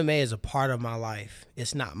MMA is a part of my life.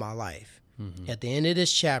 It's not my life. At the end of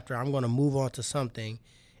this chapter, I'm going to move on to something,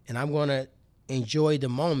 and I'm going to enjoy the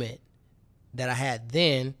moment that I had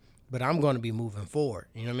then, but I'm going to be moving forward.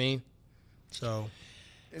 You know what I mean? So,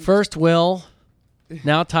 first Will,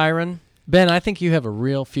 now Tyron. Ben, I think you have a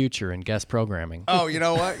real future in guest programming. Oh, you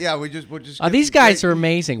know what? Yeah, we'll just. These guys are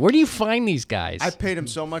amazing. Where do you find these guys? I paid him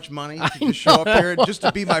so much money to just show up here just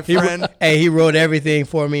to be my friend. He wrote everything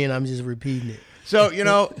for me, and I'm just repeating it. So,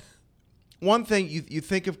 one thing, you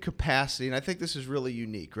think of capacity, and I think this is really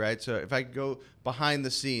unique, right? So if I could go behind the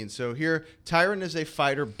scenes. So here, Tyron is a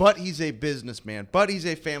fighter, but he's a businessman, but he's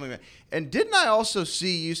a family man. And didn't I also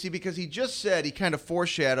see, because he just said, he kind of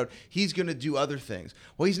foreshadowed, he's going to do other things.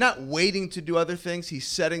 Well, he's not waiting to do other things. He's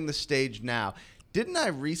setting the stage now. Didn't I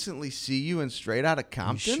recently see you in Straight Outta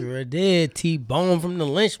Compton? You sure did. T-Bone from the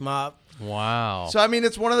Lynch Mob. Wow. So, I mean,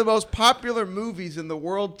 it's one of the most popular movies in the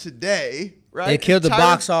world today, right? It killed the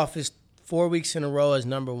box office 4 weeks in a row as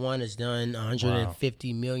number one. It's done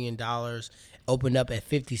 $150 million, opened up at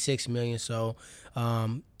 $56 million. So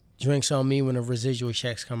drinks on me when the residual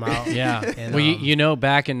checks come out. Yeah. And, Well, you know,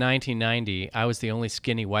 back in 1990, I was the only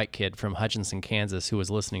skinny white kid from Hutchinson, Kansas, who was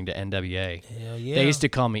listening to NWA. Hell yeah. They used to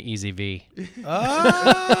call me Easy V.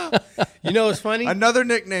 You know what's funny? Another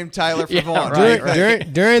nickname, Tyler, for Yeah, Vaughn.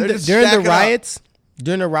 right. During They're the just stacking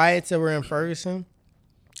during the riots that were in Ferguson,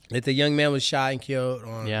 that the young man was shot and killed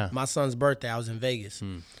on my son's birthday. I was in Vegas,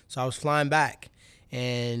 so I was flying back,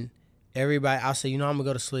 and everybody, I said, I'm gonna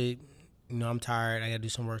go to sleep. I'm tired. I gotta do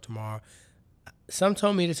some work tomorrow. Some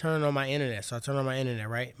told me to turn on my internet, so I turned on my internet.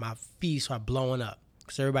 Right, my feed started blowing up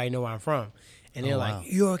because everybody know where I'm from, and they're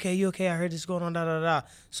like, "You okay? You okay? I heard this going on." Da da da.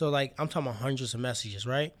 So like, I'm talking about hundreds of messages,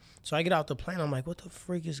 right? So I get out the plane. I'm like, "What the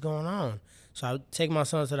freak is going on?" So I take my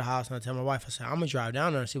son to the house and I tell my wife, I said, "I'm gonna drive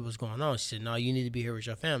down there and see what's going on." She said, "No, you need to be here with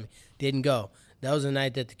your family." Didn't go. That was the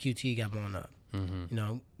night that the QT got blown up.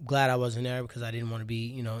 Glad I wasn't there because I didn't want to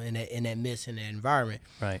be, in that midst, in that environment.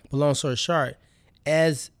 Right. But long story short,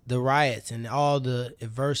 as the riots and all the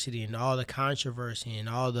adversity and all the controversy and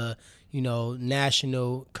all the,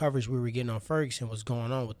 national coverage we were getting on Ferguson was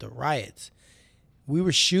going on with the riots, we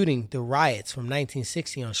were shooting the riots from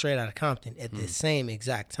 1960 on Straight Outta Compton at the same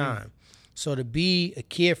exact time. So to be a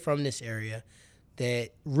kid from this area that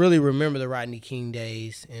really remember the Rodney King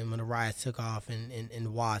days and when the riots took off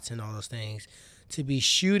in Watts and all those things, to be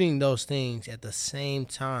shooting those things at the same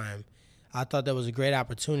time, I thought that was a great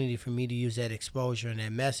opportunity for me to use that exposure and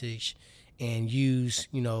that message and use,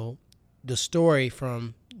 the story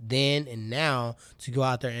from then and now to go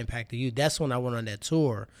out there and impact the youth. That's when I went on that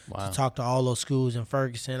tour to talk to all those schools in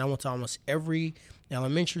Ferguson. I went to almost every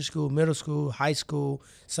elementary school, middle school, high school.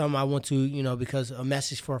 Some I went to, because a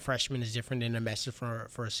message for a freshman is different than a message for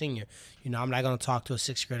a senior. I'm not going to talk to a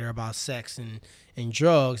sixth grader about sex and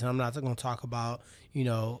drugs, and I'm not going to talk about,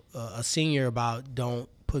 a senior about don't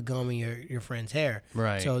put gum in your friend's hair.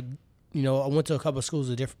 Right. So, I went to a couple of schools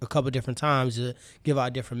a couple of different times to give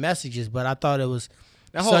out different messages, but I thought it was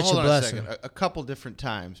Now, such hold a on blessing. a second. A couple different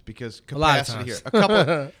times because A lot of capacity here. times. A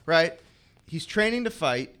couple, right? He's training to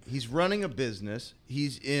fight. He's running a business.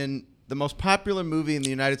 He's in the most popular movie in the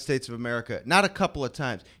United States of America. Not a couple of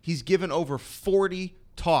times. He's given over 40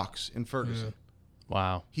 talks in Ferguson.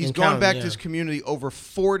 Wow. He's And gone counting, back yeah. to his community over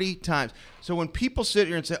 40 times. So when people sit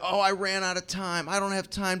here and say, "Oh, I ran out of time. I don't have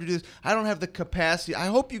time to do this. I don't have the capacity." I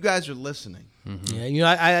hope you guys are listening.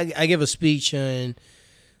 Yeah, I give a speech on,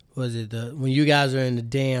 when you guys are in the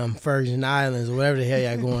damn Virgin Islands or whatever the hell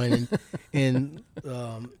y'all going in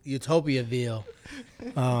Utopiaville.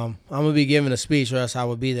 I'm gonna be giving a speech, or else I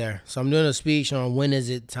would be there. So I'm doing a speech on when is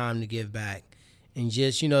it time to give back, and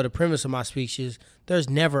just the premise of my speech is there's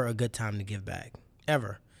never a good time to give back,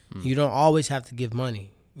 ever. You don't always have to give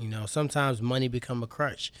money. Sometimes money become a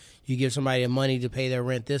crutch. You give somebody money to pay their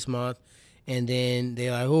rent this month, and then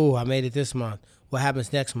they're like, "Oh, I made it this month. What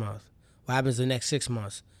happens next month? What happens the next 6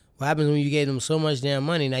 months? What happens when you gave them so much damn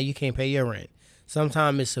money, now you can't pay your rent?"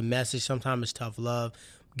 Sometimes it's a message. Sometimes it's tough love.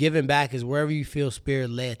 Giving back is wherever you feel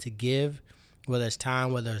spirit-led to give, whether it's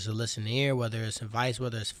time, whether it's a listening ear, whether it's advice,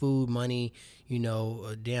 whether it's food, money,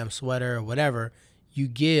 a damn sweater or whatever. You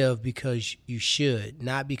give because you should,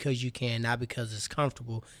 not because you can, not because it's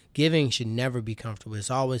comfortable. Giving should never be comfortable.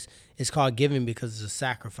 It's called giving because it's a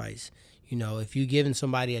sacrifice. If you giving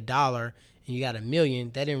somebody $1 and you got $1 million,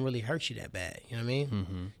 that didn't really hurt you that bad. You know what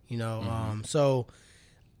I mean? So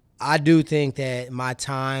I do think that my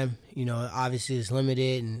time, obviously is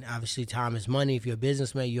limited, and obviously time is money. If you're a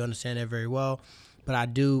businessman, you understand that very well. But I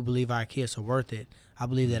do believe our kids are worth it. I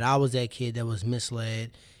believe that I was that kid that was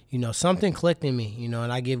misled. Something clicked in me, and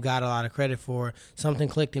I give God a lot of credit for it. Something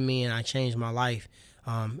clicked in me and I changed my life.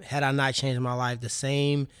 Had I not changed my life, the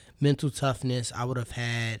same mental toughness I would have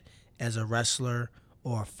had as a wrestler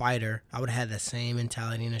or a fighter, I would have had that same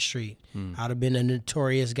mentality in the street. I would have been a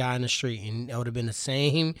notorious guy in the street, and it would have been the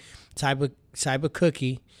same type of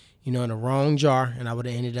cookie, in the wrong jar, and I would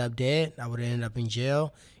have ended up dead. I would have ended up in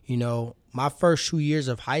jail. My first 2 years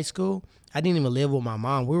of high school, I didn't even live with my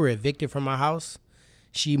mom. We were evicted from our house.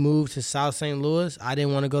 She moved to South St. Louis. I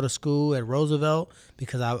didn't want to go to school at Roosevelt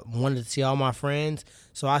because I wanted to see all my friends.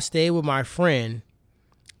 So I stayed with my friend.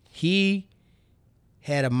 He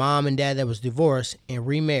had a mom and dad that was divorced and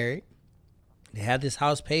remarried. They had this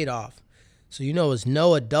house paid off. So, it was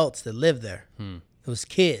no adults that lived there. It was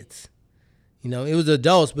kids. It was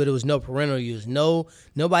adults, but it was no parental use.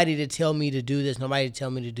 Nobody to tell me to do this. Nobody to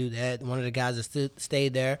tell me to do that. One of the guys that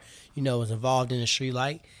stayed there, was involved in the street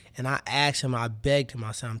light. And I asked him, I begged him,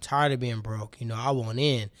 I said, "I'm tired of being broke. I want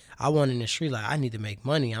in. I want in the street light. I need to make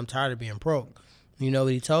money. I'm tired of being broke." You know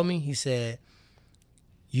what he told me? He said,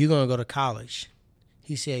 "You're going to go to college."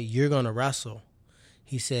 He said, "You're going to wrestle."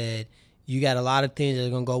 He said, you got a lot of things that are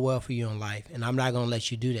going to go well for you in life, and I'm not going to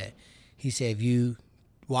let you do that. He said, if you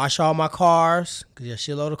wash all my cars, because there's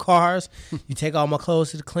a shitload of cars, you take all my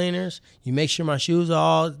clothes to the cleaners, you make sure my shoes are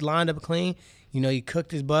all lined up and clean, you cook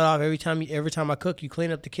this butt off every time I cook, you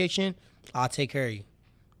clean up the kitchen, I'll take care of you.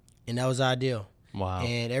 And that was our deal. Wow.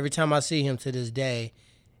 And every time I see him to this day,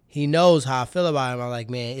 he knows how I feel about him. I'm like,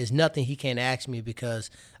 man, it's nothing he can't ask me, because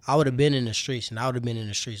I would have been in the streets, and I would have been in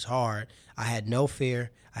the streets hard. I had no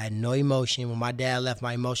fear. I had no emotion. When my dad left,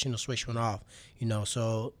 my emotional switch went off.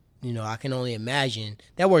 So, I can only imagine.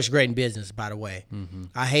 That works great in business, by the way. Mm-hmm.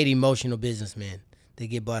 I hate emotional businessmen. They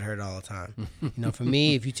get butthurt all the time. For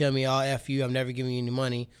me, if you tell me, I'll F you, I'm never giving you any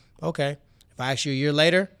money, okay. If I ask you a year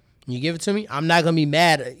later and you give it to me, I'm not going to be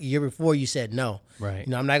mad a year before you said no. Right.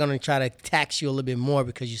 I'm not going to try to tax you a little bit more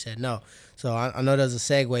because you said no. So I know there's a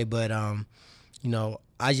segue, but, I'm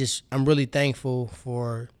really thankful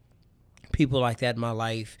for people like that in my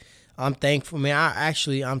life. I'm thankful, man.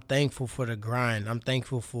 I'm thankful for the grind. I'm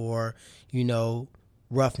thankful for,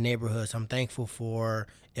 rough neighborhoods. I'm thankful for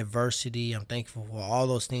adversity. I'm thankful for all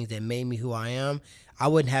those things that made me who I am. I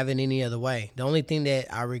wouldn't have it any other way. The only thing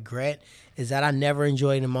that I regret is that I never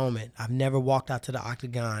enjoyed the moment. I've never walked out to the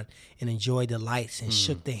Octagon and enjoyed the lights and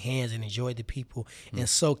shook their hands and enjoyed the people and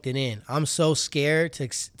soaked it in. I'm so scared to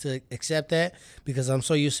accept that because I'm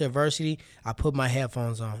so used to adversity. I put my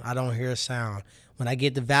headphones on. I don't hear a sound. When I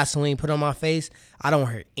get the Vaseline put on my face, I don't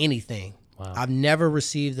hear anything. Wow. I've never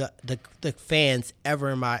received the fans ever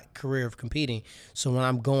in my career of competing. So when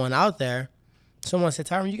I'm going out there, someone said,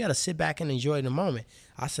 Tyron, you got to sit back and enjoy the moment.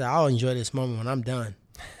 I said, I'll enjoy this moment when I'm done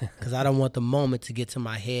because I don't want the moment to get to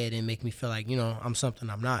my head and make me feel like, I'm something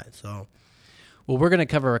I'm not. So, well, we're going to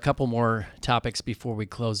cover a couple more topics before we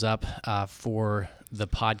close up for the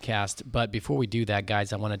podcast. But before we do that,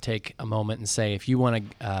 guys, I want to take a moment and say, if you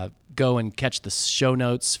want to go and catch the show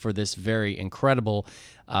notes for this very incredible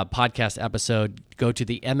podcast episode, go to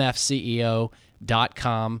the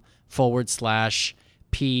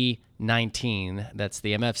MFCEO.com/P19. That's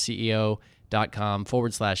the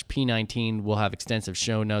MFCEO.com/P19. We'll have extensive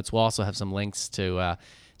show notes. We'll also have some links to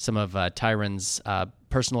some of Tyron's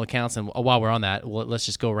personal accounts. And while we're on that, let's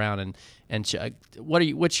just go around and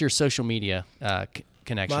what's your social media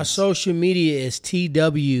connections? My social media is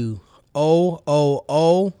TWOOODLEY.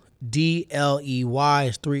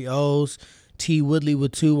 It's 3 O's. T Woodley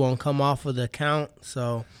with 2 won't come off of the account.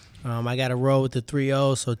 So I got to roll with the 3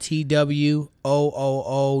 O's. So TWOOODLEY.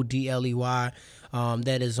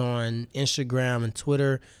 That is on Instagram and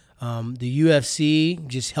Twitter. The UFC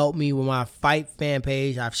just helped me with my fight fan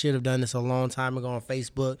page. I should have done this a long time ago on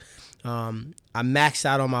Facebook. I maxed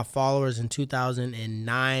out on my followers in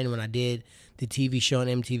 2009 when I did the TV show on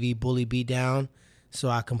MTV, Bully Beatdown. So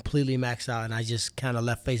I completely maxed out, and I just kind of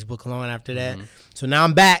left Facebook alone after that. Mm-hmm. So now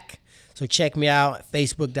I'm back. So check me out at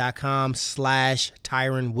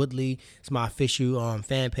facebook.com/Tyron Woodley. It's my official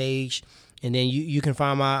fan page. And then you can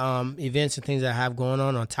find my events and things that I have going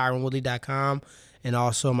on TyronWoodley.com, and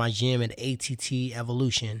also my gym at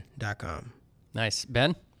ATTEvolution.com. Nice.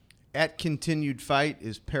 Ben? At Continued Fight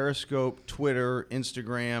is Periscope, Twitter,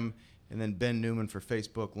 Instagram, and then Ben Newman for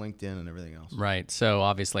Facebook, LinkedIn, and everything else. Right. So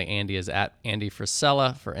obviously Andy is at Andy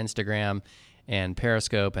Frisella for Instagram and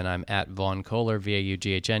Periscope, and I'm at Vaughn Kohler,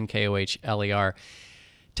 VAUGHNKOHLER.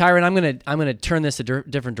 Tyron, I'm gonna turn this a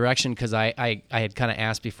different direction because I had kind of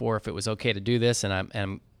asked before if it was okay to do this, and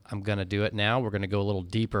I'm gonna do it now. We're gonna go a little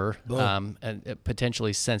deeper, a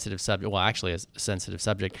potentially sensitive subject. Well, actually, a sensitive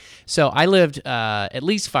subject. So I lived at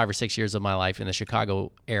least 5 or 6 years of my life in the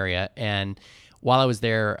Chicago area, and while I was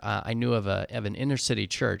there, I knew of an inner city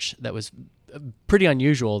church that was pretty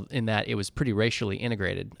unusual in that it was pretty racially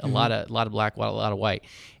integrated. A lot of black, a lot of white,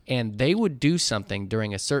 and they would do something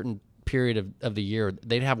during a certain period of the year.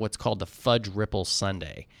 They'd have what's called the Fudge Ripple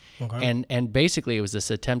Sunday. Okay. And basically it was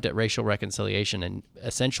this attempt at racial reconciliation, and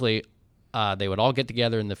essentially they would all get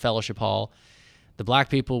together in the fellowship hall. The black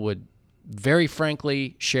people would very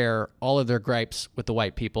frankly share all of their gripes with the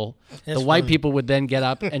white people. The white people would then get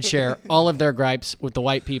up and share all of their gripes with the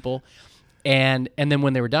white people, and then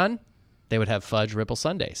when they were done, they would have Fudge Ripple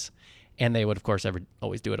Sundays. And they would, of course,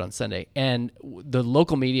 always do it on Sunday. And the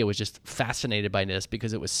local media was just fascinated by this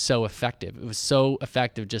because it was so effective. It was so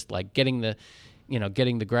effective, just like getting the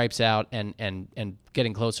gripes out and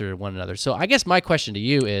getting closer to one another. So I guess my question to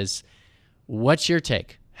you is, what's your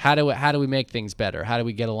take? How do we make things better? How do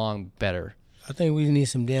we get along better? I think we need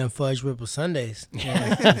some damn Fudge Ripple Sundays in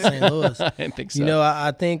St. Louis. I think so.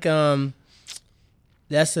 I think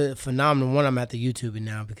that's a phenomenal one. I'm at the YouTubing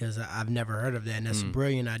now because I've never heard of that, and that's a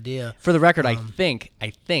brilliant idea. For the record, I think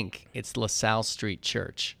it's LaSalle Street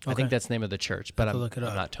Church. Okay. I think that's the name of the church, but I'm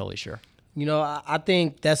not totally sure. I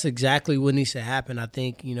think that's exactly what needs to happen. I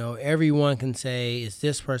think, everyone can say it's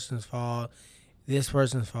this person's fault, and this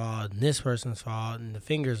person's fault, and the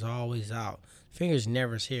finger's always out. The finger's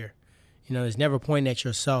never here. It's never pointing at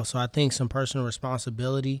yourself. So I think some personal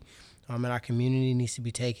responsibility in our community needs to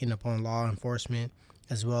be taken upon law enforcement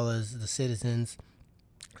as well as the citizens.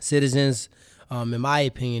 Citizens, in my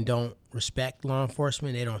opinion, don't respect law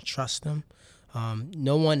enforcement. They don't trust them.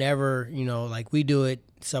 No one ever, like we do it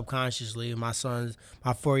subconsciously. My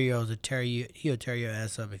 4-year-old he'll tear your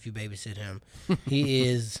ass up if you babysit him. He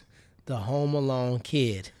is the home alone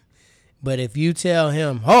kid. But if you tell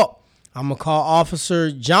him, I'm going to call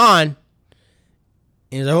Officer John,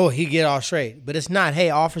 and he get all straight. But it's not, hey,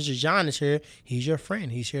 Officer John is here. He's your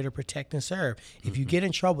friend. He's here to protect and serve. If you get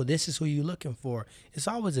in trouble, this is who you're looking for. It's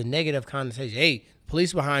always a negative connotation. Hey,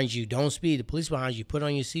 police behind you, don't speed. The police behind you, put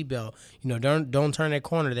on your seatbelt. Don't turn that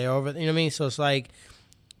corner. They're over. You know what I mean? So it's like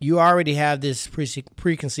you already have this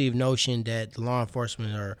preconceived notion that the law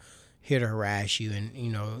enforcement are here to harass you, and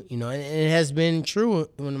and it has been true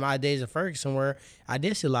in my days at Ferguson where I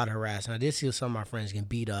did see a lot of harassment. I did see some of my friends getting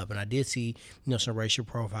beat up, and I did see some racial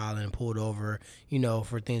profiling and pulled over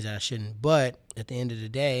for things that I shouldn't. But at the end of the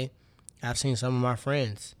day, I've seen some of my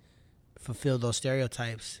friends fulfill those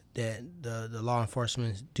stereotypes that the law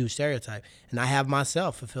enforcement do stereotype, and I have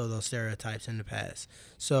myself fulfilled those stereotypes in the past.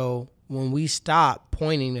 So when we stop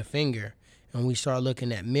pointing the finger and we start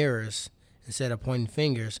looking at mirrors instead of pointing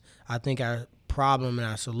fingers, I think our problem and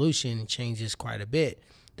our solution changes quite a bit.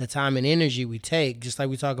 The time and energy we take, just like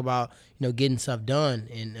we talk about, getting stuff done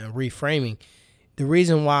and reframing. The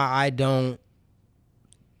reason why I don't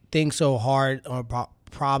think so hard on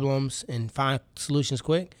problems and find solutions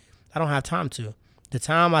quick, I don't have time to. The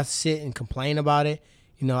time I sit and complain about it,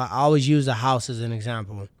 I always use a house as an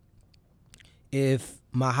example. If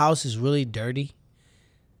my house is really dirty,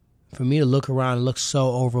 for me to look around, it looks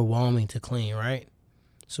so overwhelming to clean, right?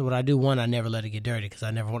 So what I do, one, I never let it get dirty because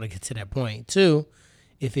I never want to get to that point. Two,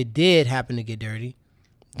 if it did happen to get dirty,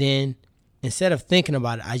 then instead of thinking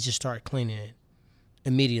about it, I just start cleaning it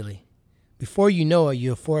immediately. Before you know it,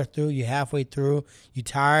 you're you're halfway through, you're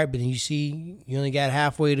tired, but then you see you only got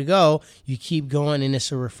halfway to go, you keep going, and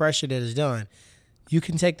it's a refresher that is done. You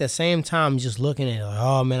can take that same time just looking at it, like,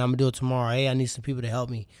 oh man, I'm going to do it tomorrow. Hey, I need some people to help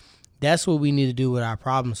me. That's what we need to do with our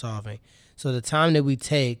problem solving. So the time that we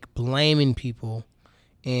take blaming people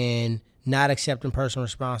and not accepting personal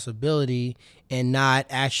responsibility and not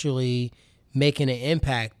actually making an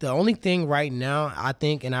impact. The only thing right now, I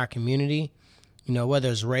think, in our community, whether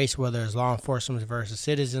it's race, whether it's law enforcement versus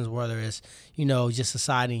citizens, whether it's, just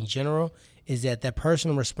society in general, is that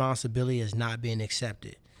personal responsibility is not being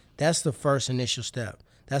accepted. That's the first initial step.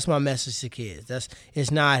 That's my message to kids.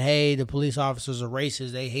 It's not, hey, the police officers are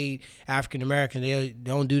racist. They hate African Americans. They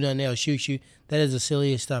don't do nothing. They'll shoot you. That is the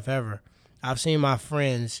silliest stuff ever. I've seen my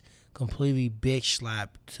friends completely bitch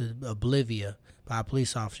slapped to oblivion by a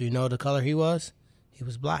police officer. You know the color he was? He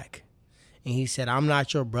was black. And he said, I'm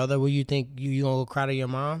not your brother. What you think you going to go cry to your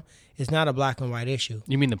mom? It's not a black and white issue.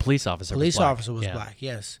 You mean the police officer Police was black? officer was black,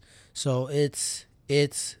 yes. So it's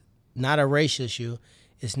not a race issue.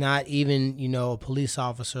 It's not even, a police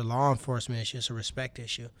officer, law enforcement issue. It's a respect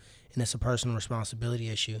issue, and it's a personal responsibility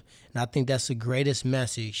issue. And I think that's the greatest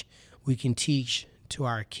message we can teach to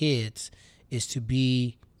our kids is to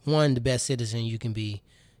be, one, the best citizen you can be,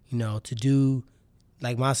 to do,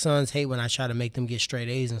 like my sons hate when I try to make them get straight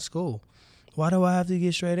A's in school. Why do I have to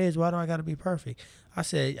get straight A's? Why do I got to be perfect? I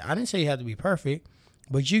said, I didn't say you have to be perfect,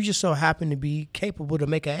 but you just so happen to be capable to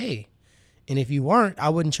make an A. And if you weren't, I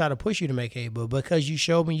wouldn't try to push you to make A. But because you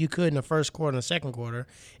showed me you could in the first quarter and the second quarter,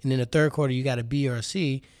 and in the third quarter you got a B or a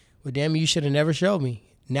C, well, damn, you should have never showed me.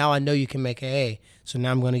 Now I know you can make an A. So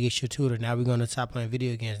now I'm going to get you a tutor. Now we're going to stop playing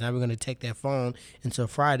video games. Now we're going to take that phone until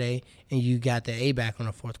Friday, and you got the A back on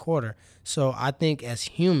the fourth quarter. So I think as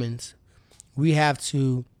humans, we have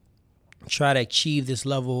to try to achieve this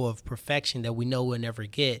level of perfection that we know we'll never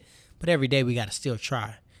get. But every day we got to still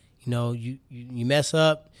try. You mess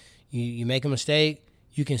up. You make a mistake,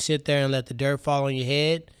 you can sit there and let the dirt fall on your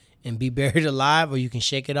head and be buried alive, or you can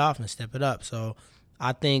shake it off and step it up. So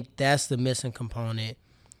I think that's the missing component.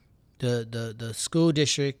 The school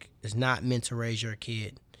district is not meant to raise your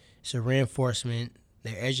kid. It's a reinforcement.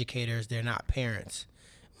 They're educators. They're not parents.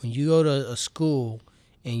 When you go to a school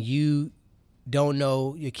and you don't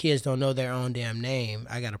know, your kids don't know their own damn name,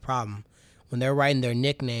 I got a problem. When they're writing their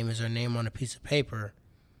nickname as their name on a piece of paper,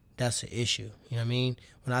 that's an issue. You know what I mean?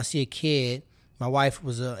 When I see a kid, my wife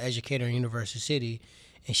was an educator in University City,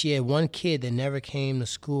 and she had one kid that never came to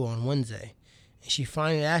school on Wednesday. And she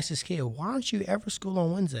finally asked this kid, why aren't you ever school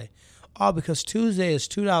on Wednesday? Oh, because Tuesday is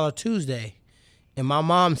 $2 Tuesday. And my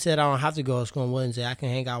mom said I don't have to go to school on Wednesday. I can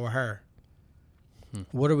hang out with her.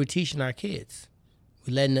 What are we teaching our kids?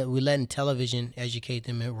 We letting television educate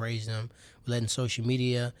them and raise them. We're letting social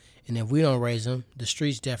media, and if we don't raise them, the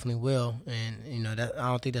streets definitely will. And that I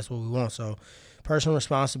don't think that's what we want. So, personal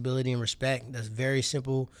responsibility and respect. That's very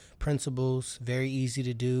simple principles, very easy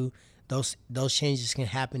to do. Those changes can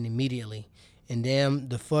happen immediately. And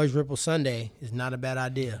the fudge ripple sundae is not a bad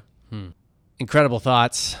idea. Incredible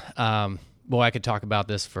thoughts. Boy, I could talk about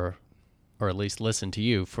this or at least listen to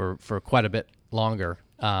you for quite a bit longer.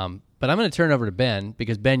 But I'm going to turn it over to Ben,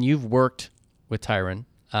 because Ben, you've worked with Tyron.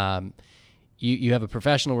 You have a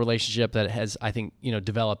professional relationship that has, I think,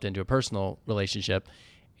 developed into a personal relationship,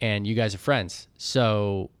 and you guys are friends.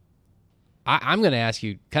 So I'm going to ask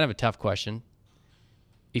you kind of a tough question.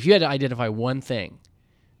 If you had to identify one thing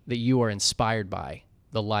that you are inspired by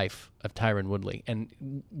the life of Tyron Woodley,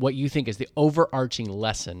 and what you think is the overarching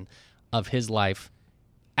lesson of his life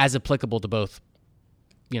as applicable to both,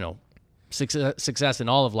 success in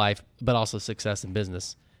all of life, but also success in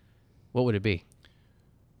business, what would it be?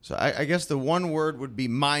 So I guess the one word would be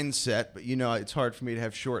mindset, but it's hard for me to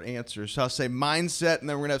have short answers. So I'll say mindset, and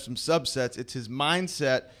then we're going to have some subsets. It's his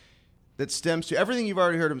mindset that stems to everything you've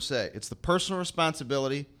already heard him say. It's the personal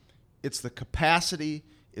responsibility, it's the capacity,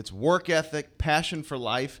 it's work ethic, passion for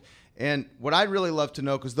life. And what I'd really love to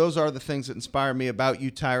know, because those are the things that inspire me about you,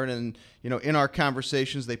 Tyron, and in our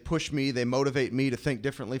conversations, they push me, they motivate me to think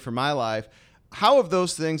differently for my life. How have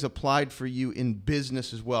those things applied for you in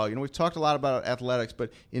business as well? We've talked a lot about athletics,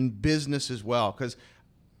 but in business as well, because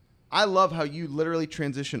I love how you literally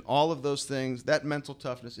transition all of those things, that mental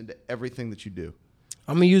toughness, into everything that you do.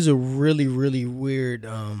 I'm going to use a really, really weird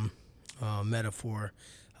metaphor.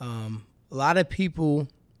 A lot of people,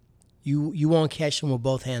 you won't catch them with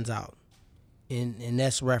both hands out. And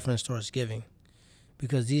that's reference towards giving.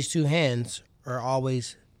 Because these two hands are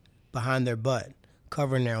always behind their butt,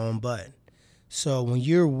 covering their own butt. So when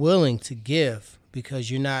you're willing to give, because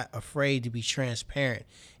you're not afraid to be transparent,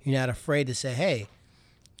 you're not afraid to say, hey,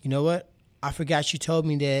 you know what? I forgot you told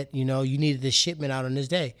me that, you needed this shipment out on this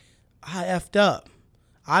day. I effed up.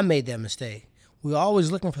 I made that mistake. We're always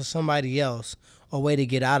looking for somebody else, a way to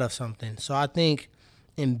get out of something. So I think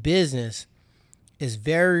in business, it's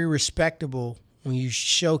very respectable when you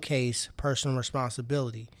showcase personal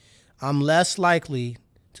responsibility. I'm less likely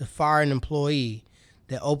to fire an employee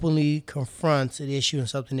that openly confronts an issue and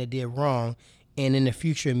something they did wrong, and in the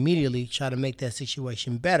future immediately try to make that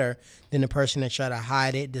situation better than the person that try to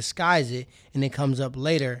hide it, disguise it, and it comes up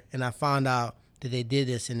later and I found out that they did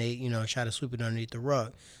this and they, try to sweep it underneath the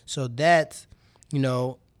rug. So that's,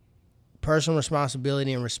 personal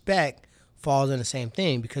responsibility and respect falls in the same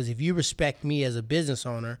thing, because if you respect me as a business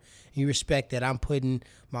owner, you respect that I'm putting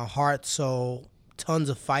my heart, soul, tons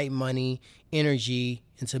of fight money, energy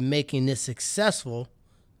into making this successful,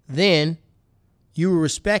 then you will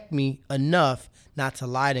respect me enough not to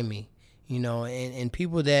lie to me, and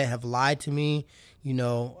people that have lied to me,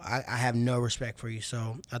 I have no respect for you.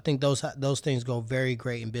 So I think those things go very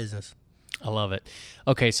great in business. I love it.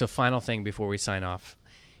 Okay, so final thing before we sign off.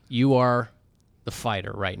 You are the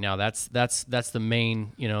fighter right now. That's the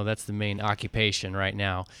main, that's the main occupation right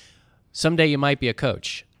now. Someday you might be a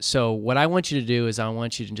coach. So what I want you to do is I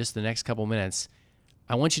want you to, in just the next couple minutes,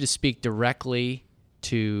 I want you to speak directly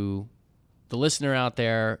to the listener out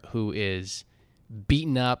there who is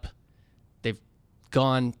beaten up. They've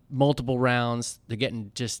gone multiple rounds. They're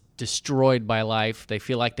getting just destroyed by life. They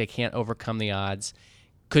feel like they can't overcome the odds.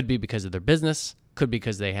 Could be because of their business. Could be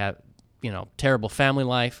because they have, terrible family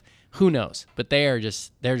life. Who knows? But they're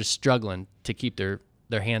just struggling to keep their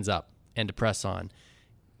hands up and to press on.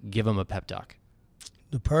 Give them a pep talk.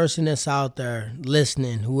 The person that's out there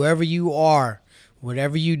listening, whoever you are,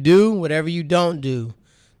 whatever you do, whatever you don't do,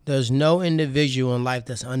 there's no individual in life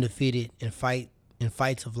that's undefeated in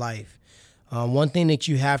fights of life. One thing that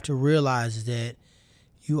you have to realize is that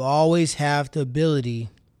you always have the ability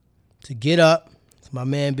to get up, as my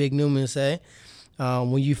man Big Newman say,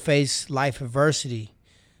 when you face life adversity.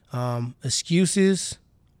 Excuses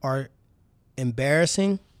are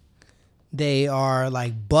embarrassing. They are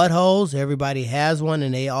like buttholes. Everybody has one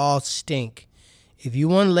and they all stink. If you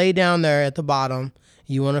want to lay down there at the bottom,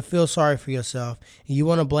 you want to feel sorry for yourself, and you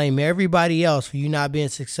want to blame everybody else for you not being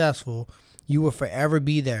successful, you will forever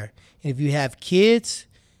be there. And if you have kids,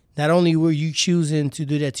 not only were you choosing to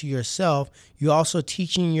do that to yourself, you're also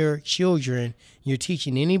teaching your children, you're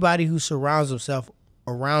teaching anybody who surrounds themselves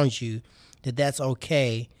around you that that's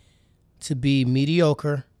okay to be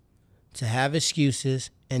mediocre, to have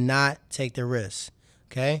excuses, and not take the risks.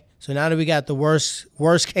 Okay? So now that we got the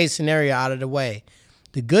worst case scenario out of the way,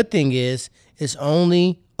 the good thing is it's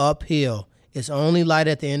only uphill. It's only light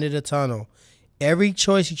at the end of the tunnel. Every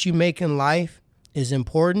choice that you make in life is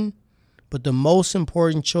important, but the most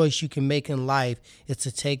important choice you can make in life is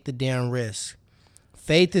to take the damn risk.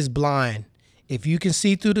 Faith is blind. If you can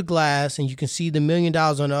see through the glass and you can see the $1 million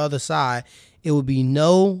on the other side, it will be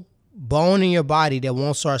no bone in your body that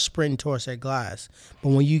won't start sprinting towards that glass. But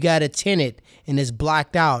when you got it tinted and it's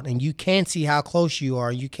blacked out and you can't see how close you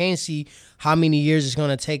are, you can't see how many years it's going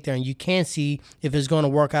to take there, and you can't see if it's going to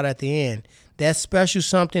work out at the end, that special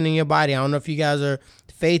something in your body. I don't know if you guys are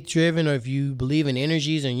faith driven or if you believe in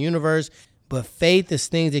energies and universe, but faith is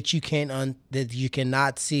things that you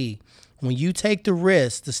cannot see. When you take the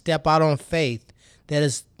risk to step out on faith, that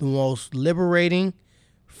is the most liberating,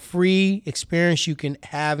 free experience you can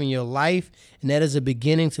have in your life, and that is a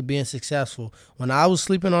beginning to being successful. When I was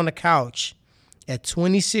sleeping on the couch at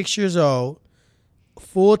 26 years old,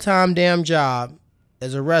 full-time damn job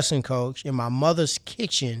as a wrestling coach in my mother's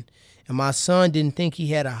kitchen, and my son didn't think he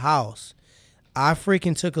had a house, I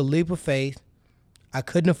freaking took a leap of faith. I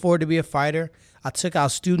couldn't afford to be a fighter. I took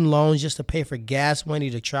out student loans just to pay for gas money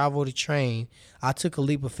to travel to train. I took a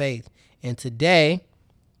leap of faith. And today,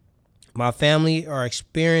 my family are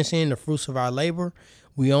experiencing the fruits of our labor.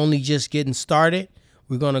 We only just getting started.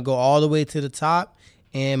 We're going to go all the way to the top.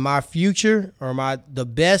 And my future, or the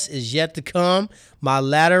best is yet to come. My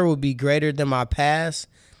ladder will be greater than my past.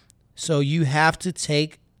 So you have to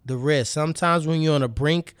take the risk. Sometimes when you're on the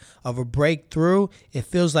brink of a breakthrough, it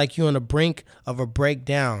feels like you're on the brink of a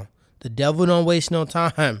breakdown. The devil don't waste no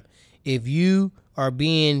time. If you are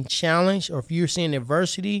being challenged or if you're seeing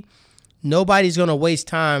adversity, nobody's going to waste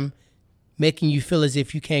time making you feel as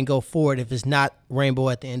if you can't go forward if it's not rainbow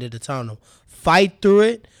at the end of the tunnel. Fight through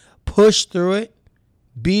it, push through it,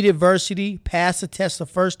 beat adversity, pass the test the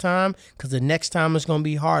first time, because the next time it's going to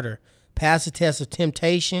be harder. Pass the test of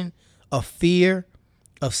temptation, of fear,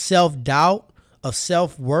 of self-doubt, of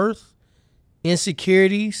self-worth,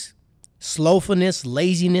 insecurities, slothfulness,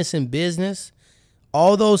 laziness in business.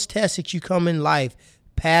 All those tests that you come in life,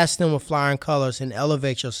 pass them with flying colors and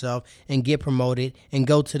elevate yourself and get promoted and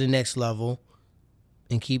go to the next level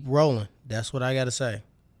and keep rolling. That's what I got to say.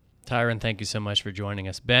 Tyron, thank you so much for joining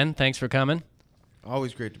us. Ben, thanks for coming.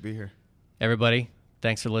 Always great to be here. Everybody,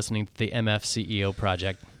 thanks for listening to the MFCEO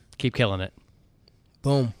Project. Keep killing it.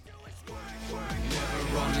 Boom.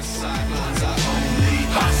 Never on the sidelines, I only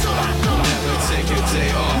hustle. Never take a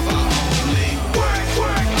day off, I only work.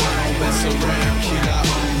 I don't mess around, kid, I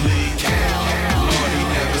only kill. Lord, he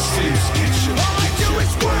never sleeps, get your all I do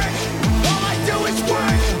is work. All I do is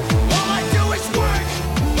work. All I do is work.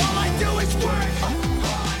 All I do is work.